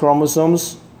homologous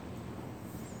chromosomes,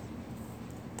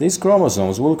 these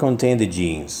chromosomes will contain the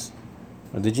genes.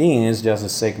 The gene is just a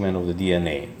segment of the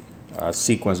DNA, a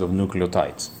sequence of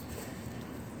nucleotides.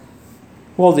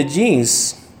 Well, the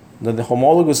genes that the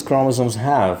homologous chromosomes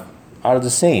have are the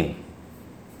same,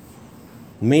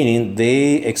 meaning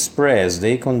they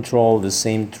control the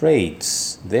same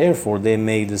traits, therefore they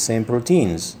make the same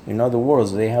proteins. In other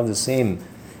words, they have the same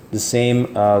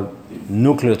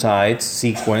nucleotide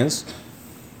sequence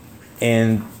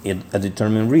in a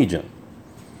determined region.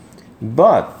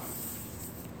 But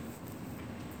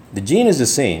the gene is the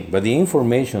same, but the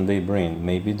information they bring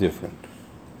may be different.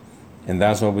 And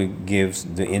that's what gives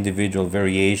the individual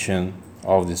variation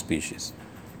of the species.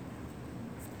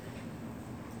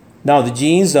 Now, the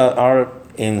genes that are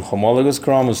in homologous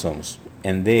chromosomes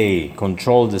and they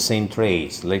control the same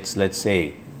traits, let's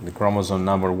say the chromosome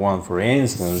number 1, for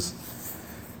instance,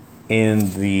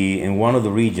 in one of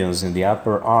the regions in the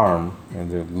upper arm, in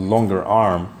the longer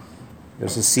arm,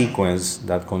 there's a sequence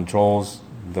that controls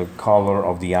the color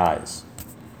of the eyes.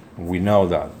 We know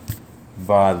that.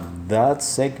 But that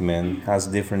segment has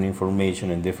different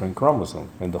information in different chromosomes,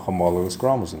 in the homologous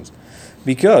chromosomes.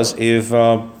 Because if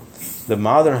the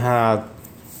mother had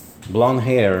blonde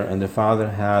hair and the father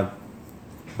had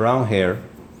brown hair,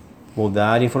 well,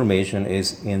 that information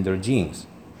is in their genes.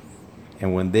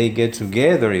 And when they get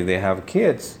together, if they have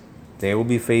kids, they will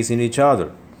be facing each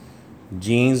other.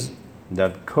 Genes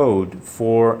that code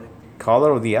for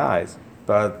color of the eyes,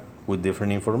 but with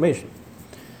different information.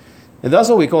 And that's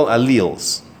what we call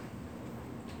alleles.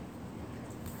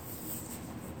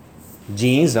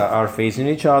 Genes that are facing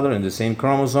each other in the same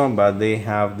chromosome, but they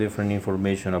have different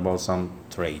information about some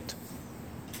trait.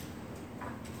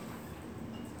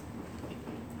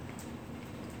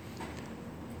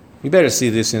 You better see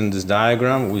this in this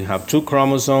diagram. We have 2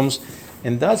 chromosomes,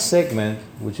 and that segment,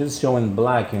 which is showing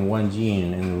black in one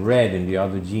gene and red in the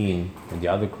other gene, in the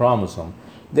other chromosome,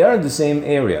 they are in the same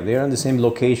area. They are in the same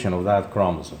location of that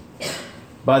chromosome.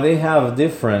 But they have a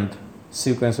different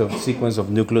sequence of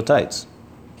nucleotides.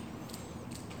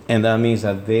 And that means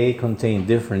that they contain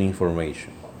different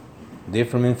information.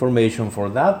 Different information for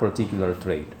that particular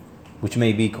trait, which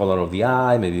may be color of the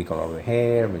eye, maybe color of the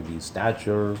hair, maybe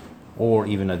stature, or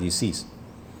even a disease.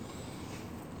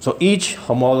 So each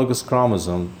homologous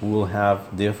chromosome will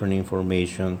have different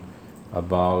information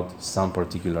about some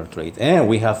particular trait. And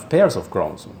we have pairs of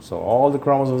chromosomes. So all the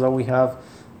chromosomes that we have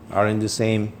are in the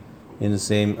same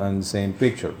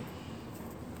picture.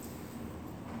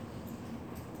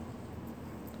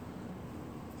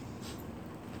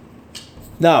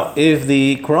 Now, if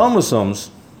the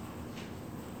chromosomes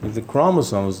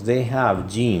they have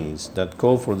genes that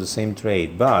code for the same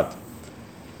trait, but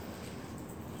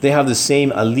they have the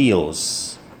same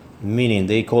alleles, meaning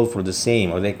they code for the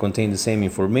same or they contain the same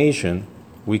information,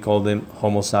 we call them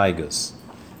homozygous.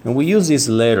 And we use these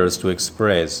letters to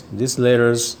express. These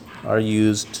letters are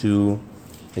used to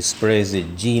express the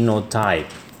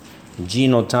genotype.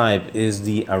 Genotype is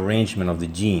the arrangement of the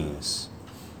genes.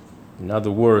 In other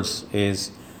words,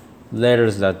 is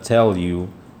letters that tell you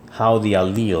how the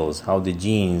alleles, how the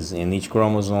genes in each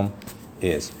chromosome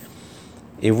is.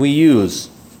 If we use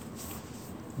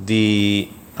the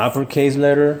uppercase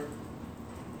letter,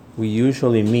 we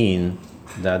usually mean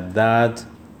that that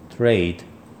trait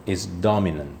is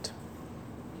dominant.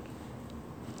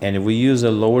 And if we use a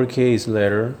lowercase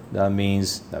letter, that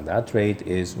means that that trait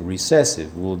is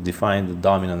recessive. We'll define the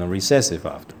dominant and recessive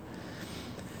after.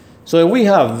 So if we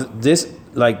have this,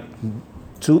 like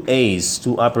 2 A's,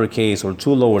 2 uppercase or 2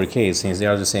 lowercase, since they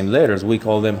are the same letters, we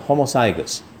call them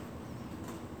homozygous.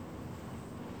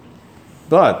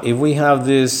 But if we have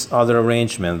this other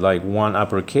arrangement, like 1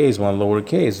 uppercase, 1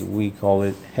 lowercase, we call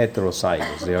it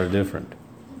heterozygous. They are different.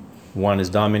 One is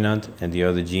dominant and the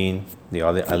other gene, the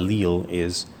other allele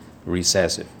is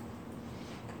recessive.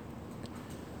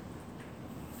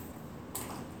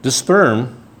 The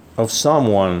sperm of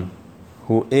someone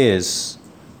who is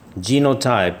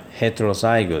genotype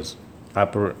heterozygous,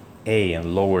 upper A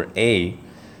and lower A,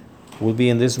 will be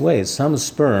in this way. Some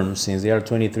sperm, since there are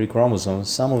 23 chromosomes,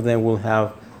 some of them will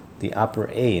have the upper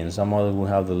A and some others will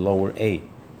have the lower A.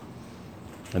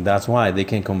 And that's why they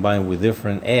can combine with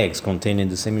different eggs containing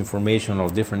the same information or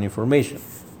different information.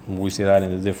 We see that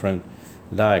in a different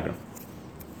diagram.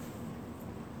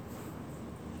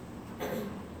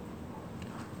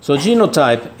 So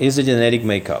genotype is the genetic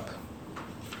makeup,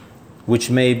 which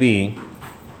may be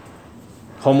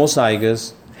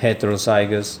homozygous,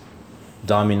 heterozygous,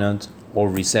 dominant, or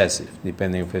recessive,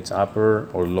 depending if it's upper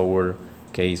or lower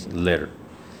case letter.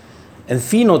 And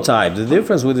phenotype, the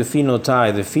difference with the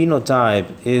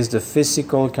phenotype is the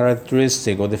physical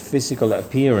characteristic or the physical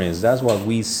appearance. That's what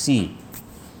we see.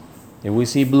 If we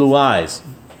see blue eyes,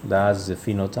 that's the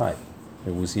phenotype.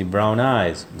 If we see brown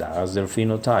eyes, that's their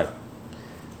phenotype.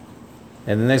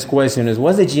 And the next question is,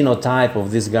 what's the genotype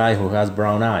of this guy who has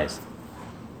brown eyes?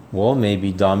 Well,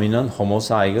 maybe dominant,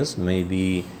 homozygous,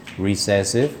 maybe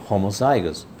recessive,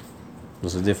 homozygous.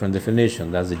 There's a different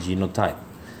definition. That's the genotype.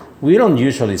 We don't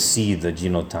usually see the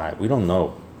genotype. We don't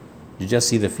know. You just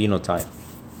see the phenotype.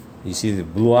 You see the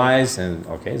blue eyes and,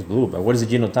 okay, it's blue, but what is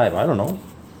the genotype? I don't know.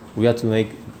 We have to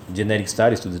make genetic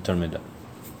studies to determine that.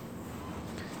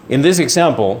 In this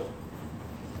example,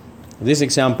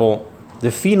 the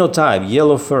phenotype,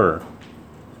 yellow fur,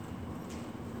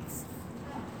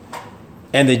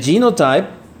 and the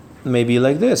genotype may be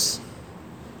like this.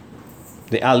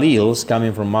 The alleles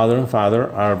coming from mother and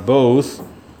father are both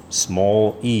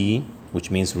small e, which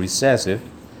means recessive.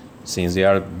 Since they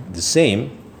are the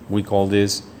same, we call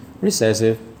this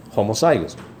recessive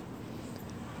homozygous.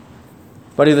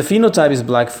 But if the phenotype is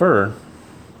black fur,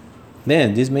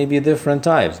 then this may be different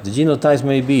types. The genotypes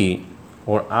may be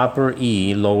or upper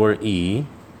E, lower E,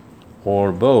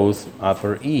 or both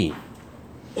upper E.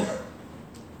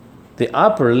 The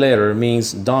upper letter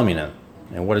means dominant.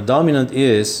 And what a dominant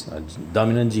is, a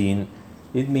dominant gene,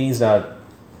 it means that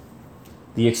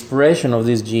the expression of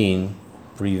this gene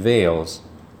prevails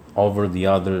over the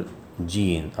other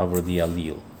gene, over the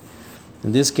allele.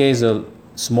 In this case, a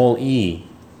small e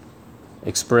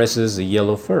expresses the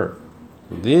yellow fur.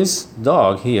 This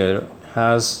dog here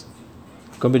has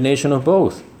a combination of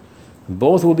both.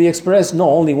 Both will be expressed, no,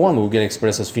 only one will get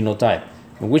expressed as phenotype.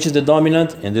 And which is the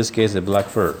dominant? In this case, the black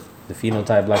fur. The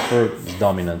phenotype black fur is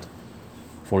dominant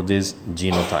for this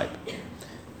genotype.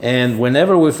 And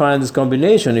whenever we find this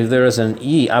combination, if there is an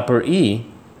E, upper E,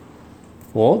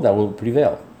 well, that will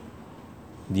prevail.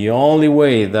 The only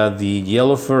way that the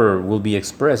yellow fur will be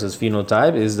expressed as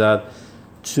phenotype is that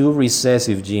two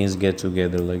recessive genes get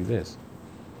together like this.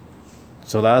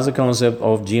 So that's the concept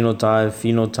of genotype,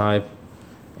 phenotype,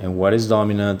 and what is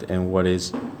dominant and what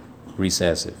is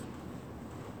recessive.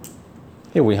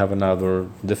 Here we have another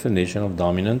definition of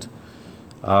dominant.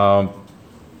 The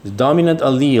dominant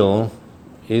allele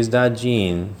is that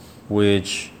gene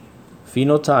which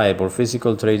phenotype or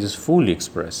physical trait is fully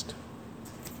expressed.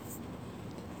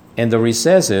 And the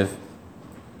recessive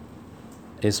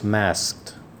is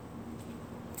masked.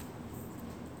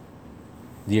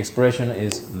 The expression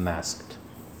is masked.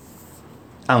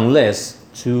 Unless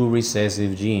two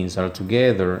recessive genes are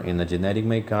together in a genetic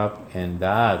makeup, and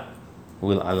that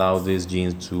will allow these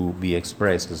genes to be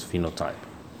expressed as phenotype.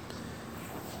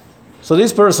 So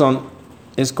this person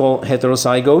is called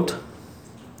heterozygote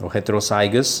or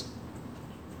heterozygous.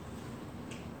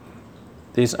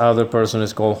 This other person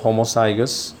is called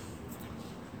homozygous.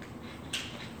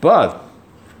 But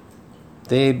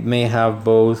they may have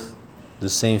both the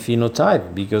same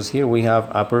phenotype, because here we have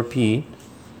upper P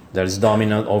that is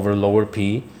dominant over lower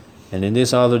P, and in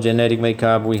this other genetic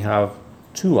makeup we have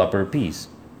two upper P's.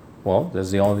 Well, there's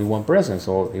the only one present,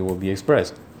 so it will be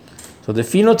expressed. So the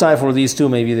phenotype for these two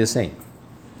may be the same,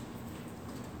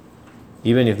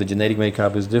 even if the genetic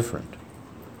makeup is different.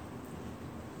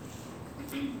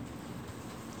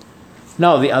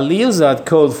 Now, the alleles that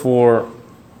code for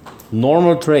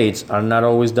normal traits are not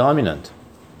always dominant.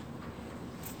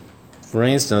 For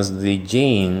instance, the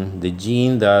gene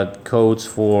that codes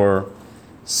for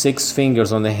 6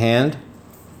 fingers on the hand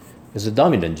is a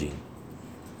dominant gene.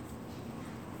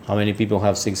 How many people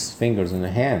have 6 fingers in the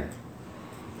hand?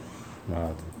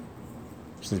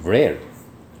 It's rare.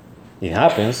 It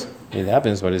happens,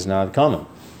 but it's not common.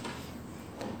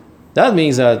 That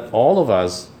means that all of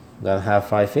us that have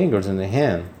 5 fingers in the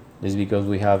hand is because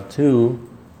we have 2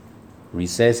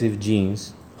 recessive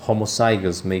genes,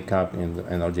 homozygous makeup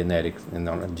in our genetics, in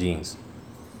our genes.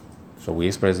 So we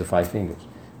express the 5 fingers.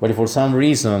 But if for some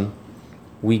reason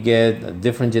we get a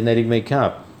different genetic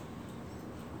makeup,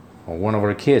 or one of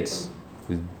our kids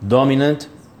with dominant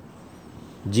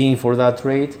gene for that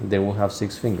trait, they will have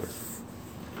 6 fingers.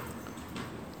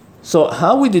 So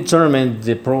how we determine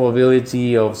the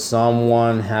probability of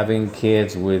someone having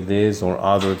kids with this or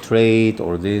other trait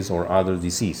or this or other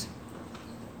disease?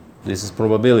 This is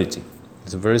probability.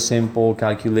 It's a very simple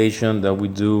calculation that we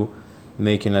do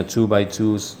making a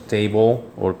 2x2 table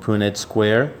or Punnett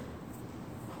square.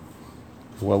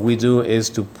 What we do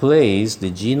is to place the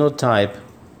genotype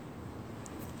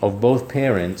of both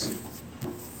parents,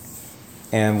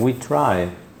 and we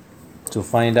try to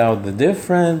find out the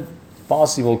different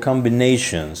possible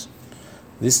combinations.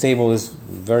 This table is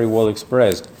very well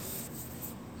expressed.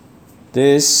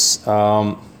 This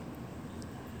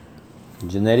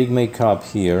genetic makeup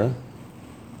here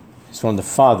is from the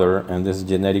father, and this is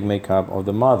genetic makeup of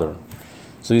the mother.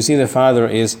 So you see the father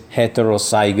is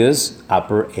heterozygous,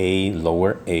 upper A,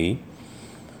 lower A,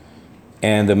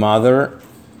 and the mother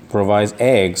provides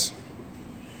eggs,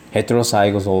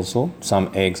 heterozygous also.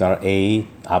 Some eggs are A,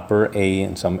 upper A,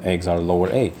 and some eggs are lower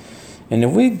A. And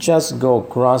if we just go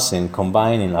crossing,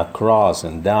 combining across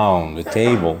and down the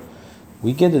table,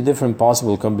 we get the different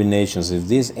possible combinations. If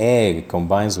this egg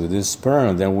combines with this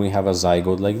sperm, then we have a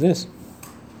zygote like this.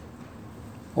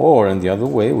 Or in the other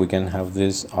way, we can have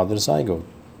this other zygote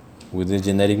with the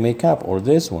genetic makeup, or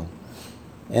this one.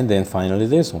 And then finally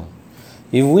this one.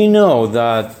 If we know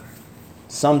that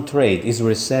some trait is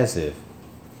recessive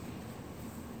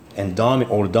and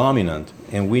dominant,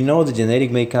 and we know the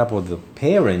genetic makeup of the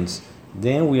parents,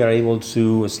 then we are able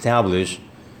to establish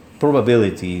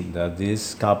probability that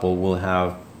this couple will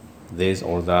have this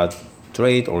or that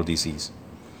trait or disease.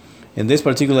 In this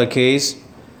particular case,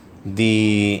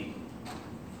 the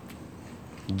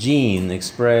gene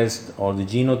expressed, or the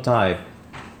genotype,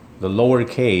 the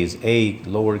lowercase, a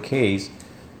lowercase,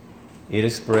 it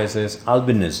expresses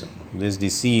albinism, this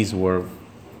disease where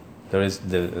there is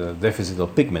the deficit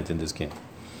of pigment in the skin.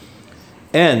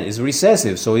 And it's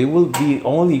recessive, so it will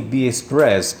only be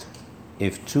expressed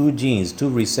if two genes, two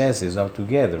recessives are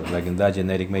together, like in that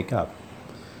genetic makeup.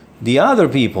 The other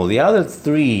people, the other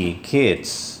three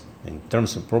kids, in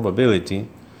terms of probability,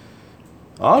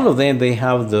 all of them, they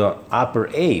have the upper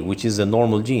A, which is the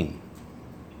normal gene,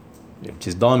 which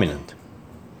is dominant.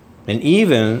 And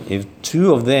even if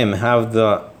two of them have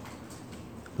the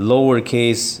lower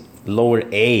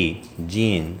A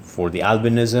gene for the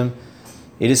albinism,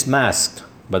 it is masked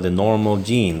by the normal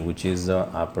gene, which is the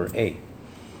upper A.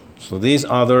 So these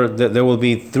there will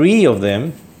be three of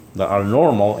them that are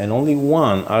normal, and only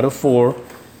 1 out of 4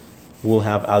 will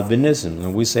have albinism.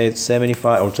 And we say it's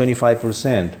 75 or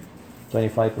 25%.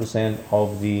 25%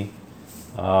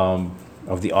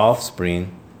 of the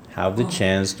offspring have the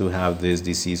chance to have this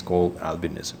disease called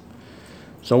albinism.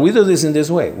 So we do this in this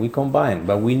way. We combine,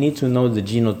 but we need to know the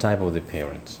genotype of the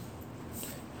parents.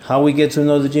 How we get to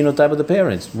know the genotype of the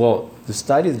parents? Well, the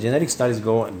genetic studies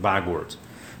go backwards.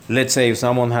 Let's say if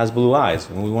someone has blue eyes,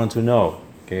 and we want to know,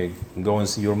 okay, go and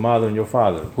see your mother and your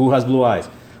father. Who has blue eyes?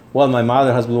 Well, my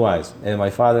mother has blue eyes, and my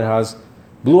father has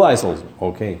blue eyes also.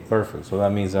 Okay, perfect. So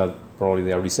that means that probably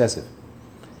they are recessive.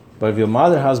 But if your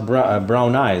mother has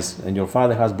brown eyes, and your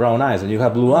father has brown eyes, and you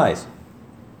have blue eyes,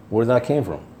 where that came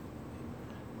from?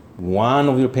 One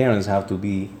of your parents have to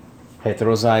be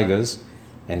heterozygous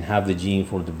and have the gene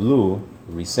for the blue,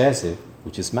 recessive,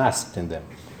 which is masked in them.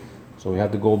 So we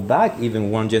have to go back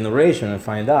even one generation and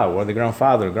find out what the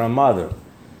grandfather, grandmother,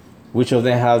 which of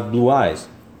them have blue eyes,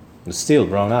 and still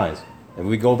brown eyes. And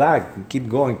we go back, and keep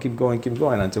going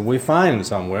until we find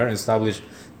somewhere and establish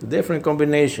the different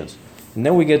combinations. And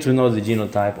then we get to know the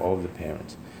genotype of the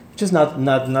parents, which is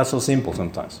not so simple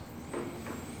sometimes.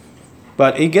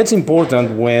 But it gets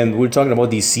important when we're talking about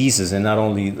diseases and not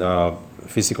only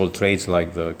physical traits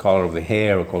like the color of the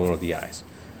hair or color of the eyes.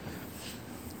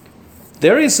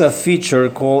 There is a feature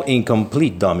called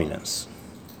incomplete dominance.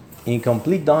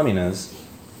 Incomplete dominance,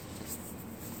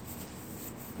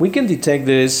 we can detect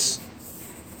this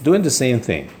doing the same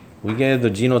thing. We get the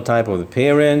genotype of the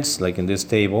parents, like in this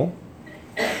table,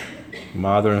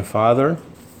 mother and father.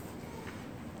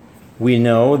 We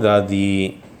know that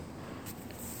the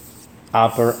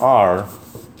upper R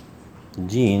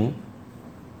gene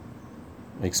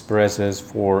expresses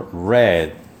for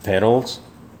red petals,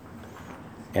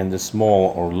 and the small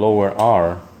or lower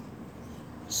R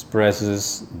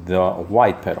expresses the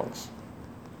white petals.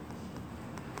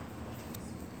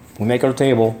 We make our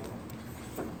table,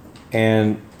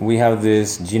 and we have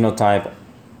this genotype,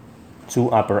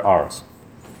 2 upper R's.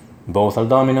 Both are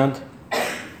dominant.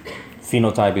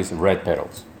 Phenotype is red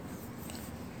petals.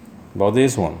 But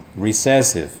this one,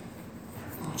 recessive,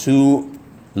 2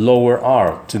 lower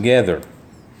R together,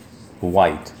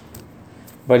 white.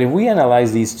 But if we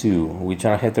analyze these two, which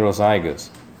are heterozygous,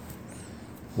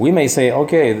 we may say,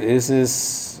 okay, this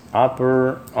is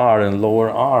upper R and lower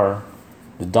R.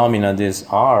 The dominant is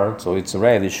R, so it's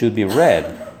red. It should be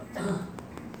red.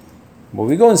 But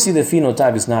we go and see the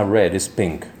phenotype is not red, it's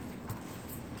pink.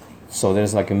 So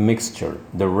there's like a mixture.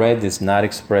 The red is not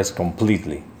expressed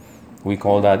completely. We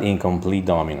call that incomplete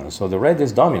dominance. So the red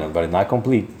is dominant, but it's not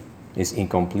complete. It's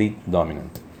incomplete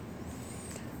dominant.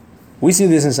 We see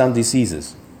this in some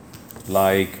diseases.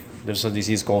 Like there's a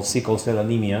disease called sickle cell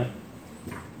anemia,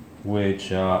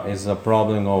 which is a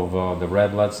problem of the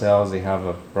red blood cells. They have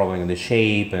a problem in the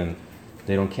shape, and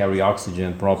they don't carry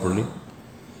oxygen properly.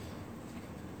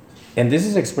 And this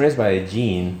is expressed by a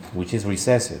gene which is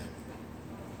recessive.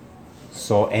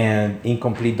 So, and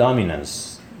incomplete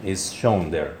dominance is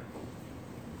shown there.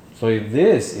 So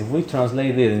if we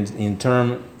translate it in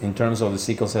terms of the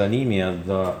sickle cell anemia,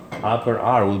 the upper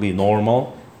R will be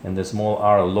normal, and the small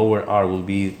r, or lower r, will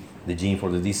be the gene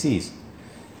for the disease.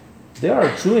 There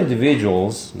are 2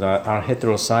 individuals that are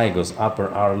heterozygous, upper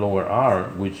R, lower R,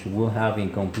 which will have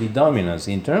incomplete dominance.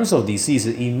 In terms of disease,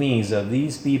 it means that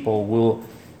these people will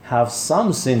have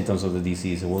some symptoms of the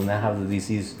disease, will not have the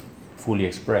disease fully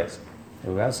expressed. They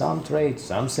will have some traits,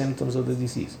 some symptoms of the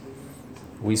disease.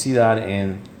 We see that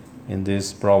in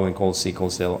this problem called sickle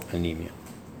cell anemia.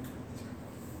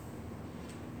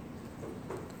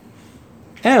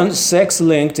 And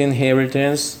sex-linked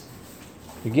inheritance,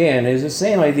 again, is the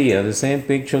same idea, the same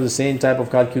picture, the same type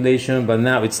of calculation, but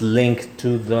now it's linked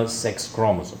to the sex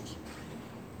chromosomes.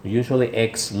 Usually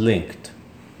X-linked,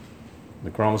 the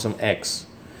chromosome X.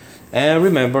 And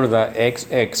remember that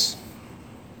XX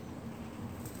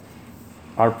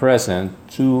are present,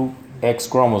 two X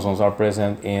chromosomes are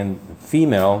present in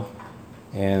female,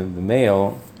 and the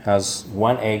male has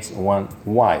one X and one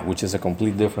Y, which is a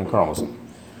complete different chromosome.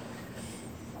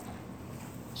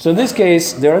 So in this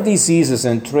case, there are diseases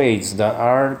and traits that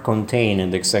are contained in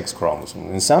the sex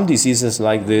chromosome. In some diseases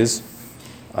like this,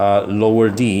 lower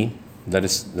D, that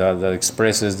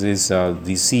expresses this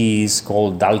disease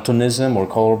called daltonism or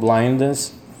color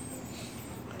blindness.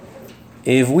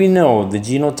 If we know the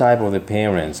genotype of the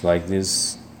parents, like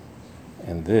this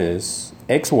and this,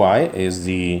 XY is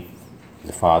the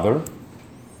father,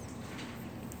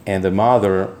 and the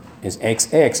mother is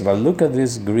XX. But look at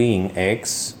this green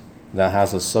X that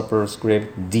has a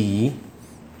superscript D,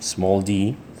 small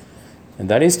d, and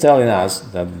that is telling us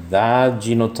that that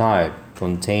genotype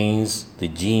contains the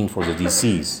gene for the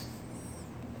disease.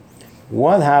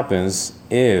 What happens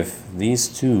if these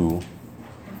two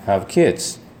have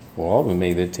kids? Well, we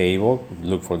make the table,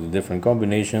 look for the different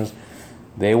combinations.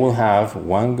 They will have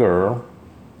one girl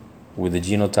with the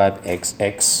genotype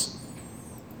XX,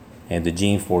 and the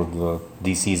gene for the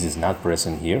disease is not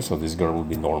present here, so this girl will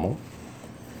be normal.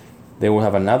 They will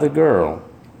have another girl,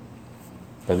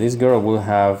 but this girl will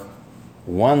have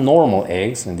one normal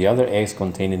X and the other X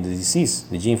containing the disease,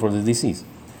 the gene for the disease.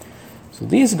 So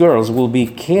these girls will be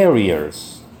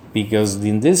carriers because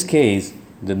in this case,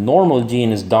 the normal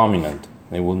gene is dominant.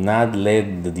 They will not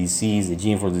let the disease, the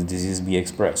gene for the disease, be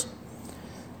expressed.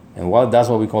 And that's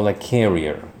what we call a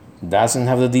carrier. Doesn't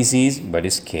have the disease, but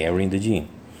is carrying the gene.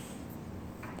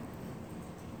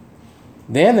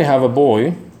 Then they have a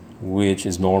boy, which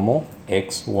is normal,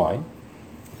 XY,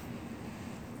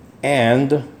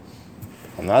 and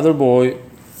another boy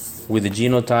with the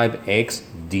genotype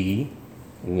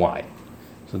XDY.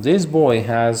 So this boy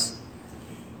has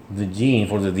the gene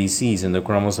for the disease in the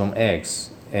chromosome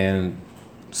X, and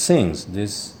since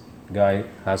this guy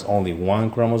has only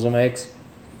one chromosome X,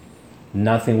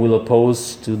 nothing will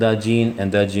oppose to that gene,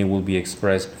 and that gene will be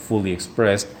expressed, fully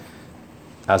expressed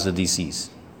as a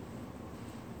disease.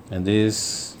 And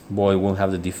this boy will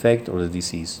have the defect or the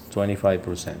disease,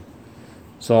 25%.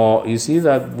 So you see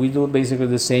that we do basically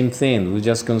the same thing. We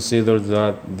just consider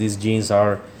that these genes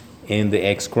are in the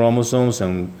X chromosomes,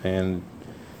 and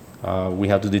we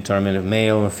have to determine if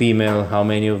male and female, how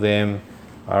many of them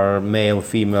are male,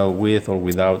 female, with or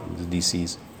without the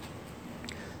disease.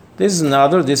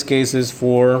 This case is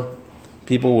for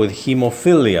people with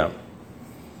hemophilia.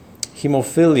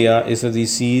 Hemophilia is a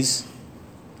disease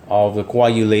of the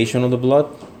coagulation of the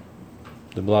blood.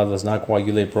 The blood does not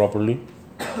coagulate properly,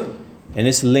 and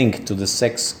it's linked to the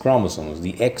sex chromosomes,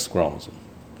 the X chromosome.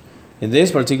 In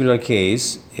this particular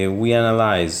case, if we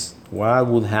analyze what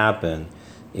would happen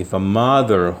if a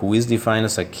mother who is defined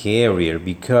as a carrier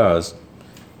because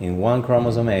in one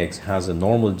chromosome X has a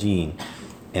normal gene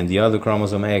and the other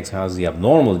chromosome X has the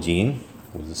abnormal gene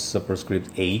with the superscript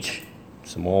H,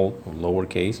 small or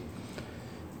lowercase,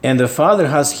 and the father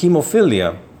has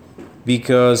hemophilia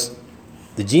because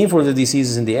the gene for the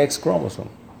disease is in the X chromosome,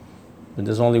 and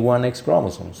there's only one X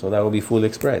chromosome, so that will be fully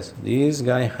expressed. This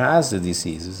guy has the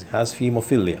disease, has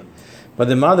hemophilia, but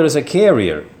the mother is a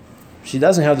carrier. She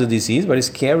doesn't have the disease, but is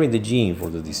carrying the gene for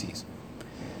the disease.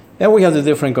 And we have the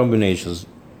different combinations.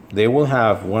 They will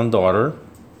have one daughter,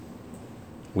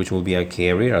 which will be a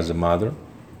carrier as a mother.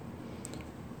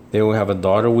 They will have a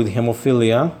daughter with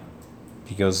hemophilia,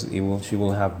 because she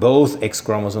will have both X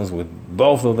chromosomes with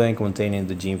both of them containing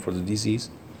the gene for the disease.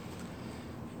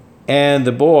 And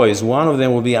the boys, one of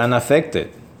them will be unaffected.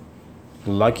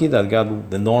 Lucky that got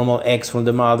the normal X from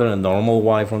the mother and normal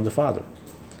Y from the father.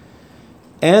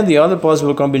 And the other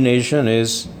possible combination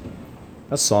is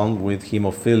a son with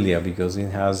hemophilia because it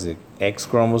has the X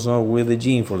chromosome with the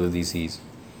gene for the disease.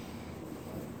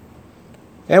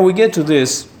 And we get to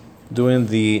this doing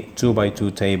the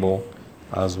 2x2 table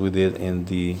as we did in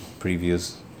the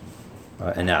previous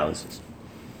analysis.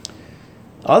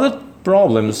 Other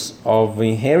problems of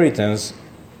inheritance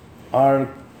are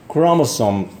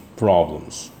chromosome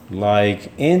problems,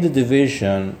 like in the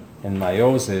division and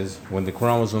meiosis, when the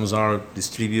chromosomes are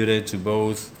distributed to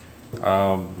both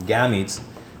gametes,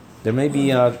 there may be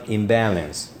an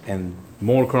imbalance and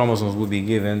more chromosomes will be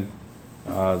given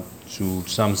to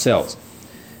some cells.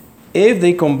 If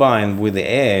they combine with the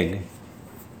egg,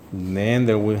 then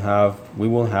we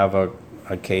will have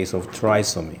a case of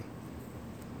trisomy.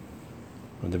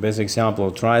 The best example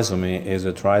of trisomy is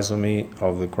the trisomy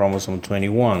of the chromosome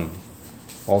 21,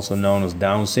 also known as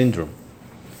Down syndrome.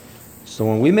 So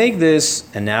when we make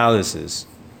this analysis,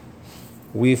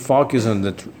 we focus on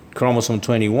the chromosome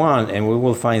 21 and we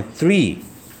will find 3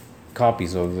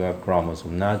 copies of that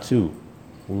chromosome, not 2.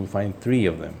 We will find 3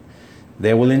 of them.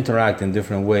 They will interact in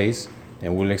different ways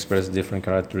and will express different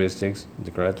characteristics,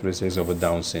 the characteristics of a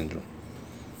Down syndrome.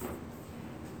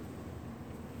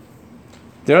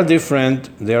 There are different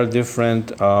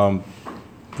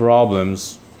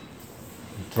problems,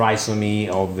 trisomy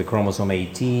of the chromosome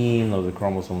 18, of the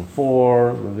chromosome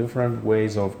 4, the different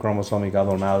ways of chromosomic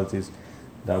abnormalities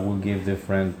that will give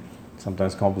different,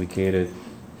 sometimes complicated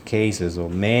cases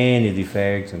of many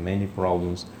defects and many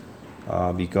problems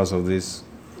because of this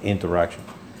interaction.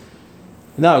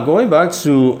 Now, going back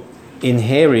to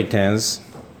inheritance,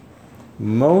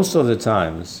 most of the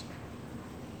times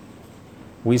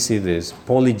we see this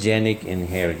polygenic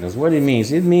inheritance. What it means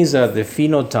that the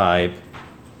phenotype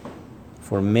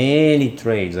for many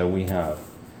traits that we have,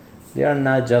 they are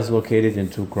not just located in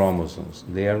 2 chromosomes.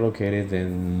 They are located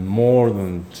in more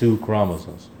than 2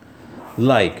 chromosomes.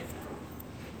 Like,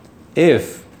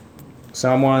 if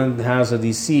someone has a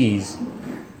disease,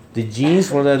 the genes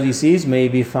for that disease may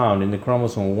be found in the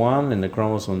chromosome 1, in the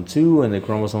chromosome 2, and the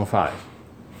chromosome 5.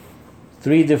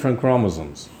 3 different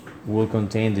chromosomes will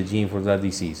contain the gene for that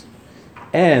disease.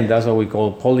 And that's what we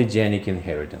call polygenic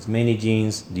inheritance. Many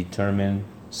genes determine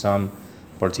some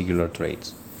particular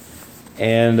traits.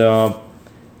 And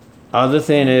other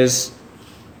thing is,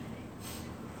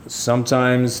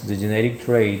 sometimes the genetic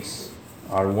traits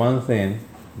are one thing,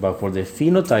 but for the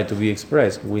phenotype to be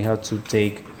expressed, we have to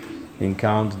take in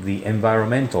count the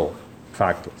environmental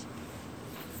factors.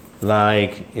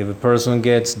 Like if a person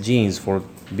gets genes for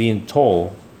being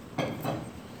tall,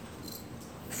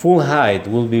 full height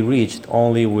will be reached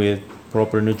only with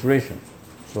proper nutrition.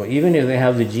 So even if they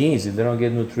have the genes, if they don't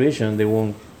get nutrition, they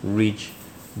won't reach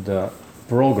the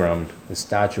programmed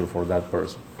stature for that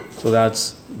person. So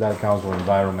that counts for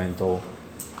environmental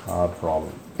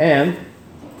problem. And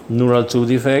neural tube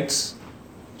defects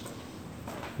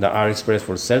that are expressed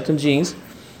for certain genes,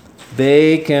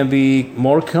 they can be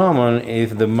more common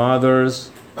if the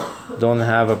mothers don't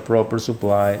have a proper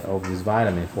supply of this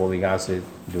vitamin, folic acid,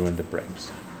 during the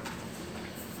pregnancy.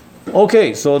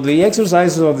 Okay, so the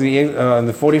exercises of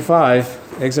the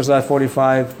 45, exercise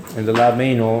 45 in the lab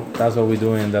manual, that's what we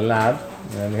do in the lab.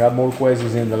 And we have more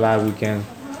questions in the lab, we can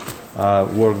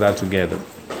work that together.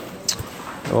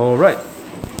 All right.